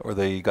 or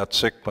they got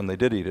sick when they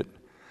did eat it.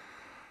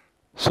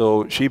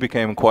 So she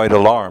became quite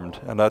alarmed,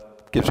 and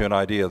that gives you an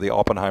idea. The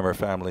Oppenheimer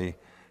family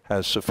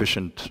has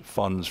sufficient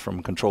funds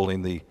from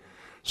controlling the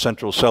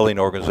central selling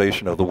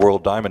organization of the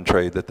world diamond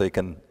trade that they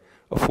can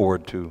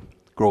afford to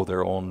grow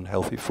their own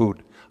healthy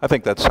food. I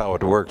think that's how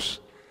it works.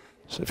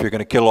 So if you're going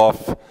to kill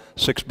off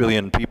 6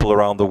 billion people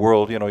around the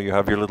world, you know, you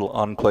have your little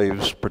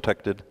enclaves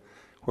protected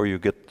where you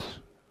get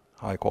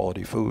high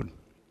quality food.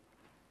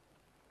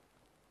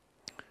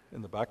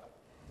 In the back?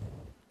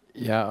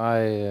 Yeah,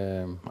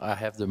 I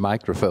have the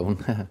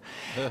microphone.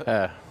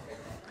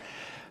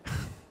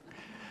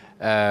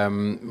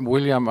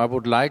 William, I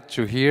would like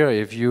to hear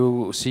if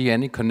you see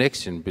any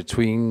connection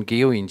between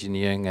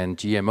geoengineering and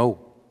GMO.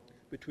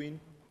 Between?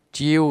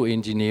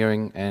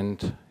 Geoengineering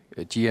and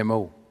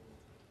GMO.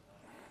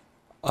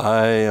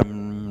 I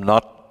am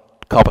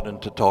not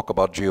competent to talk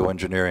about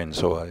geoengineering,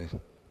 so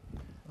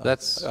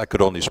I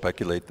could only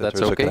speculate that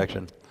there's a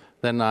connection.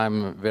 Then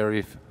I'm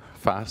very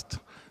fast.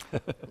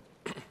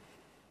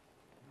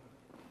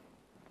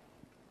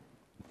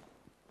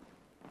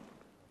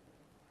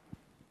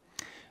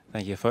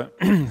 Thank you for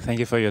thank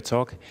you for your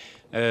talk.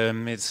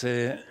 It's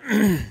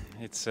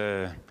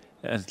a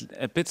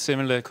bit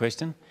similar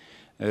question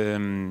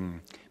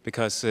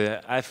because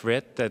I've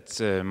read that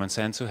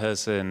Monsanto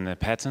has a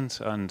patent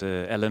on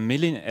the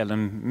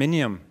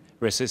aluminium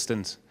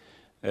resistant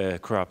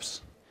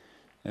crops.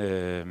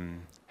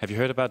 Have you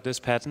heard about this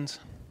patent?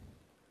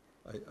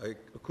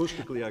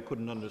 Acoustically, I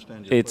couldn't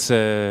understand you. It's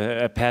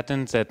a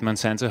patent that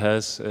Monsanto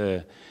has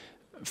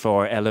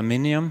for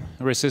aluminium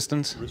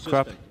resistant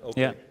crop.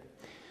 Okay. Yeah.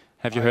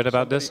 Have you heard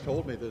about this? Somebody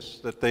told me this,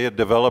 that they had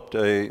developed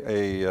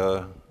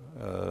a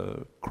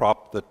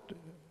crop that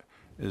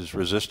is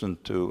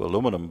resistant to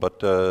aluminum,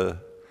 but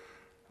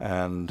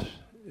and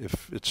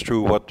if it's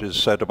true what is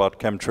said about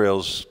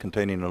chemtrails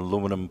containing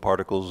aluminum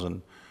particles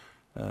and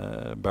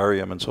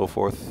barium and so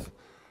forth,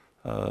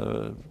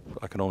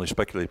 I can only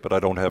speculate, but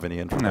I don't have any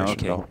information. No,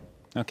 okay. No.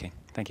 Okay,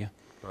 thank you.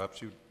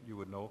 Perhaps you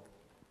would know?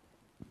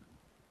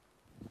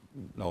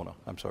 No,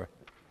 I'm sorry.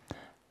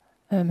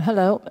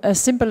 Hello, a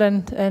simple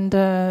and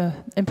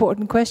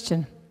important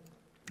question.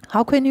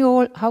 How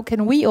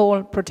can we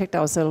all protect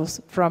ourselves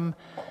from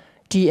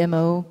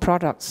GMO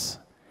products?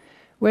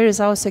 Where is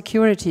our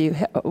security?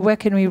 Where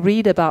can we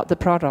read about the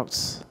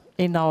products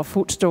in our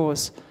food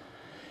stores?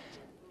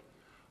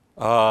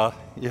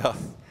 Yeah.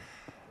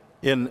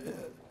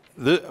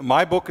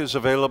 My book is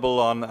available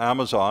on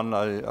Amazon.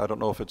 I don't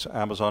know if it's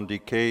Amazon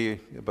DK,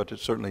 but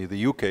it's certainly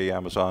the UK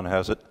Amazon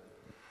has it.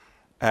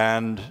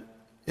 And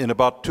in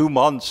about 2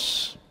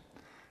 months,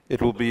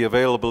 it will be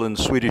available in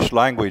Swedish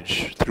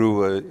language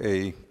through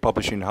a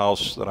publishing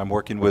house that I'm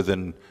working with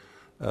in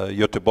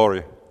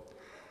Göteborg.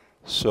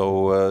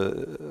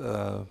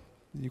 So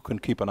you can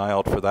keep an eye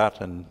out for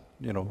that and,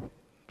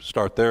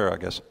 start there, I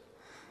guess.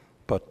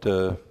 But,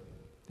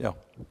 yeah.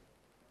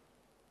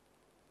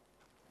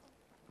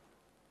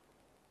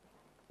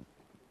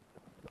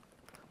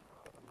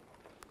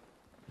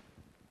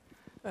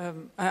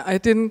 I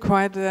didn't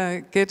quite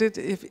get it.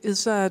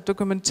 Is there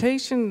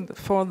documentation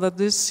for that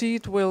this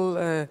seed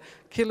will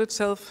kill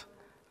itself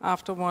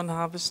after one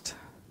harvest?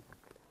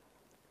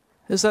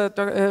 Is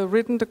there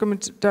written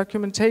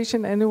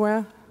documentation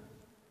anywhere?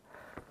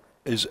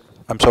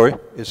 I'm sorry.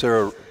 Is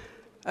there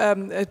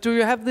a? Do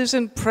you have this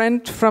in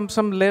print from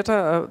some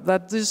letter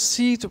that this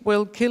seed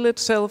will kill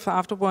itself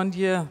after 1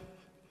 year?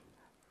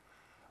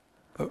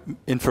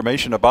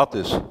 Information about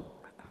this?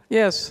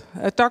 Yes,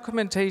 a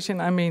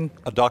documentation, I mean.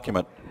 A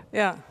document?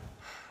 Yeah.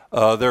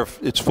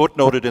 It's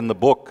footnoted in the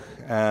book,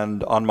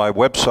 and on my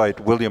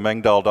website,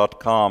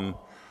 williamengdahl.com,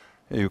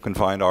 you can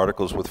find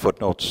articles with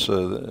footnotes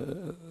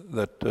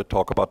that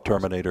talk about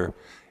Terminator.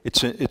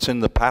 It's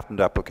in the patent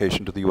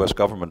application to the U.S.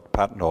 government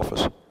patent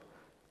office,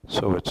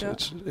 so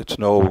it's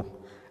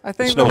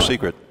no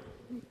secret.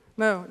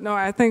 No,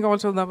 I think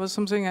also there was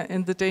something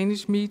in the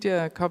Danish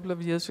media a couple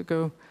of years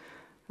ago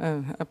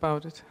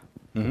about it.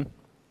 Mm-hmm.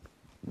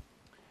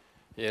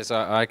 Yes,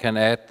 I can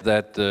add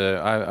that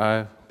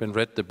I've been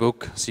read the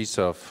book Seeds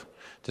of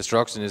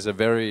Destruction. Is a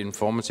very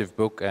informative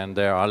book, and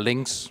there are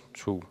links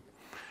to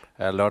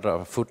a lot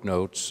of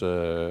footnotes.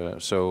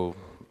 So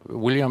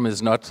William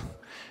is not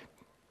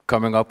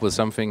coming up with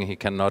something he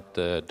cannot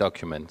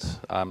document.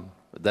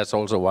 That's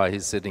also why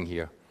he's sitting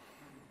here.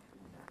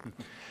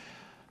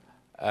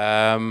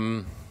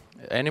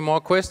 Any more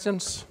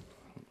questions?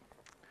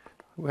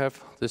 We have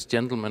this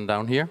gentleman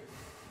down here.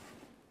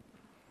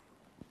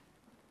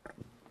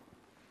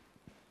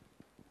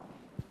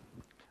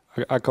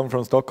 I come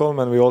from Stockholm,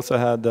 and we also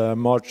had a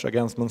march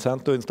against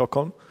Monsanto in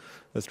Stockholm.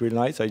 That's really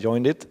nice. I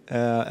joined it,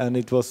 and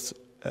it was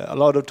a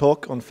lot of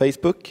talk on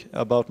Facebook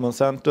about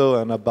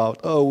Monsanto and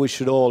about, we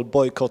should all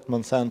boycott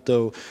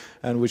Monsanto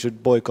and we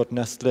should boycott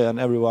Nestle and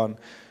everyone.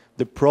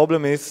 The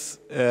problem is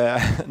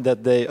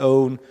that they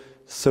own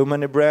so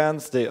many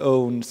brands, they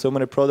own so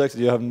many products,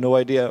 you have no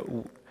idea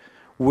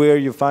where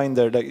you find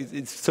there.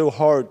 It's so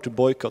hard to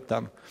boycott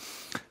them.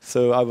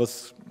 So I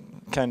was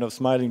kind of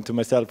smiling to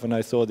myself when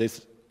I saw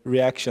this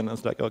reaction. I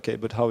was like, okay,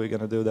 but how are we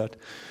going to do that?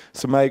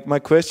 So my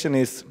question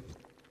is,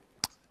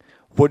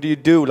 what do you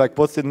do? Like,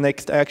 what's the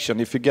next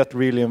action? If you get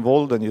really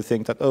involved and you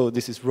think that,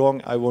 this is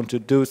wrong, I want to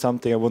do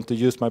something, I want to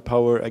use my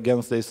power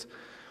against this,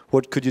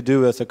 what could you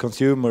do as a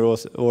consumer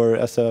or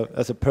as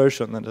a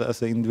person and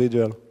as an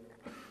individual?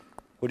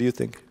 What do you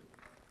think?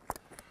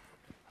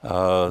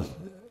 I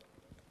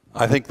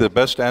think the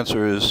best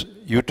answer is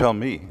you tell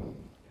me,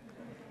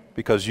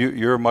 because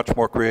you're much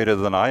more creative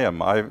than I am.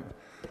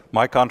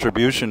 My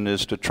contribution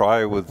is to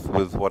try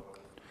with what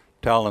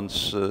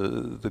talents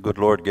the good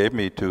Lord gave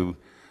me to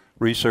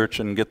research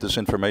and get this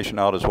information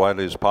out as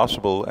widely as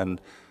possible.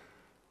 And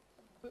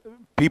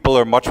people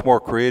are much more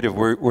creative.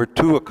 We're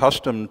too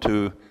accustomed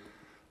to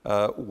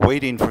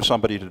waiting for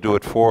somebody to do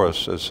it for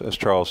us, as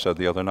Charles said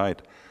the other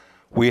night.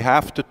 We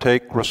have to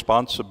take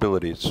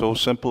responsibility. It's so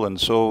simple and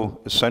so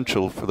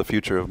essential for the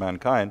future of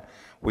mankind.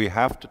 We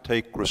have to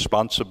take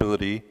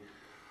responsibility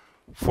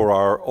for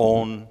our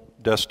own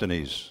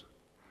destinies,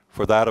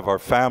 for that of our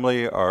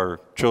family, our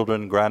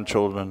children,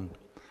 grandchildren.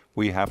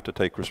 We have to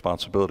take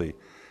responsibility.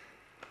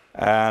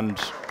 And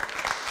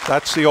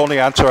that's the only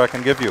answer I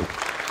can give you.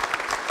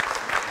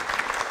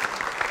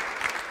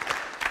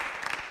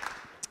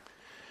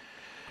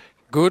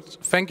 Good.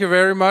 Thank you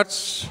very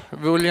much,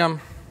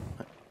 William.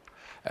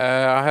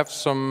 I have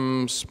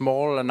some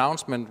small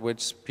announcement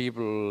which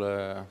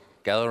people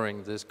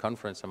gathering this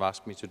conference have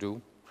asked me to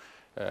do.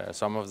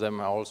 Some of them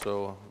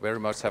also very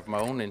much have my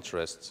own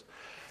interests.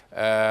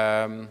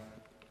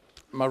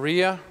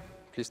 Maria,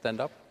 please stand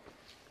up.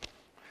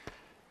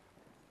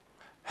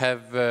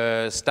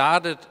 Have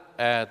started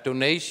a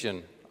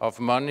donation of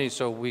money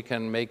so we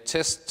can make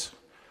tests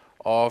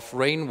of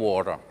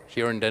rainwater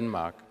here in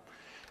Denmark.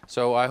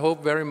 So I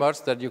hope very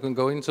much that you can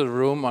go into the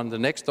room on the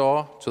next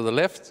door to the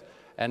left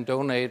and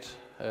donate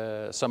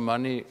some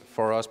money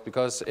for us,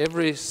 because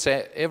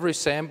every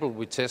sample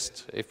we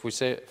test, if we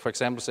say, for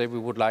example, say we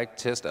would like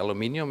to test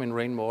aluminium in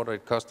rainwater,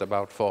 it costs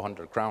about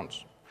 400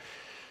 crowns.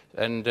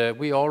 And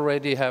we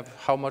already have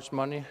how much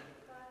money?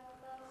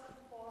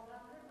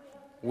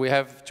 5,400. We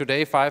have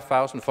today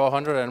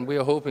 5,400, and we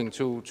are hoping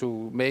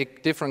to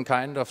make different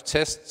kind of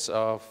tests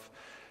of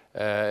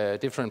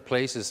different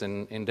places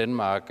in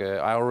Denmark.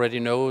 I already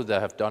know they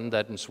have done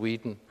that in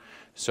Sweden.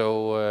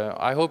 So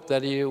I hope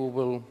that you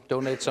will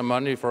donate some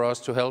money for us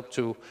to help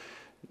to,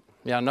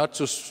 not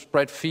to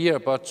spread fear,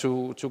 but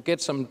to get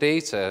some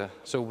data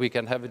so we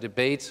can have a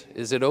debate.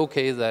 Is it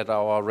okay that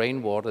our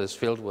rainwater is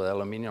filled with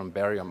aluminium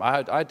barium?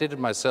 I did it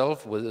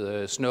myself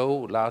with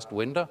snow last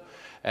winter,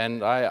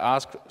 and I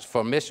asked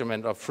for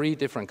measurement of 3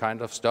 different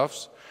kinds of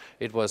stuffs.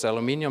 It was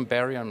aluminium,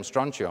 barium,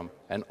 strontium,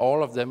 and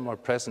all of them were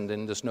present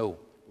in the snow.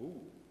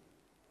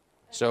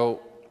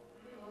 So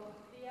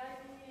the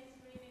idea is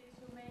really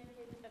to make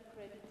it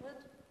accredited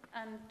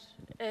and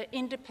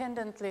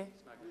independently,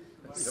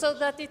 so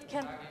that it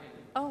can.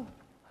 Oh,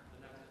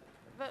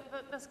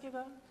 hvad skal jeg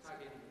gøre?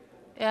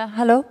 Yeah,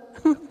 hello.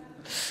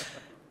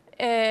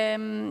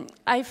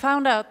 I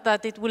found out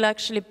that it will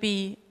actually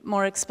be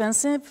more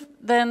expensive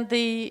than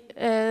the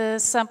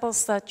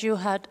samples that you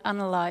had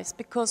analyzed,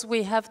 because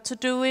we have to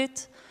do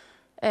it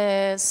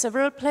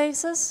several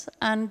places,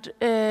 and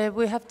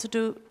we have to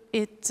do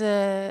it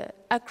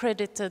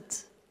accredited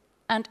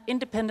and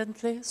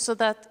independently, so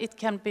that it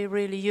can be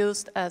really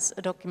used as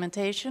a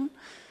documentation.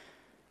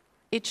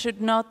 It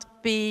should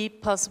not be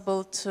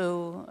possible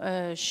to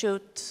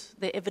shoot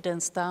the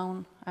evidence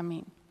down. I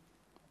mean,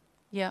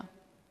 yeah.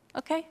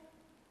 Okay.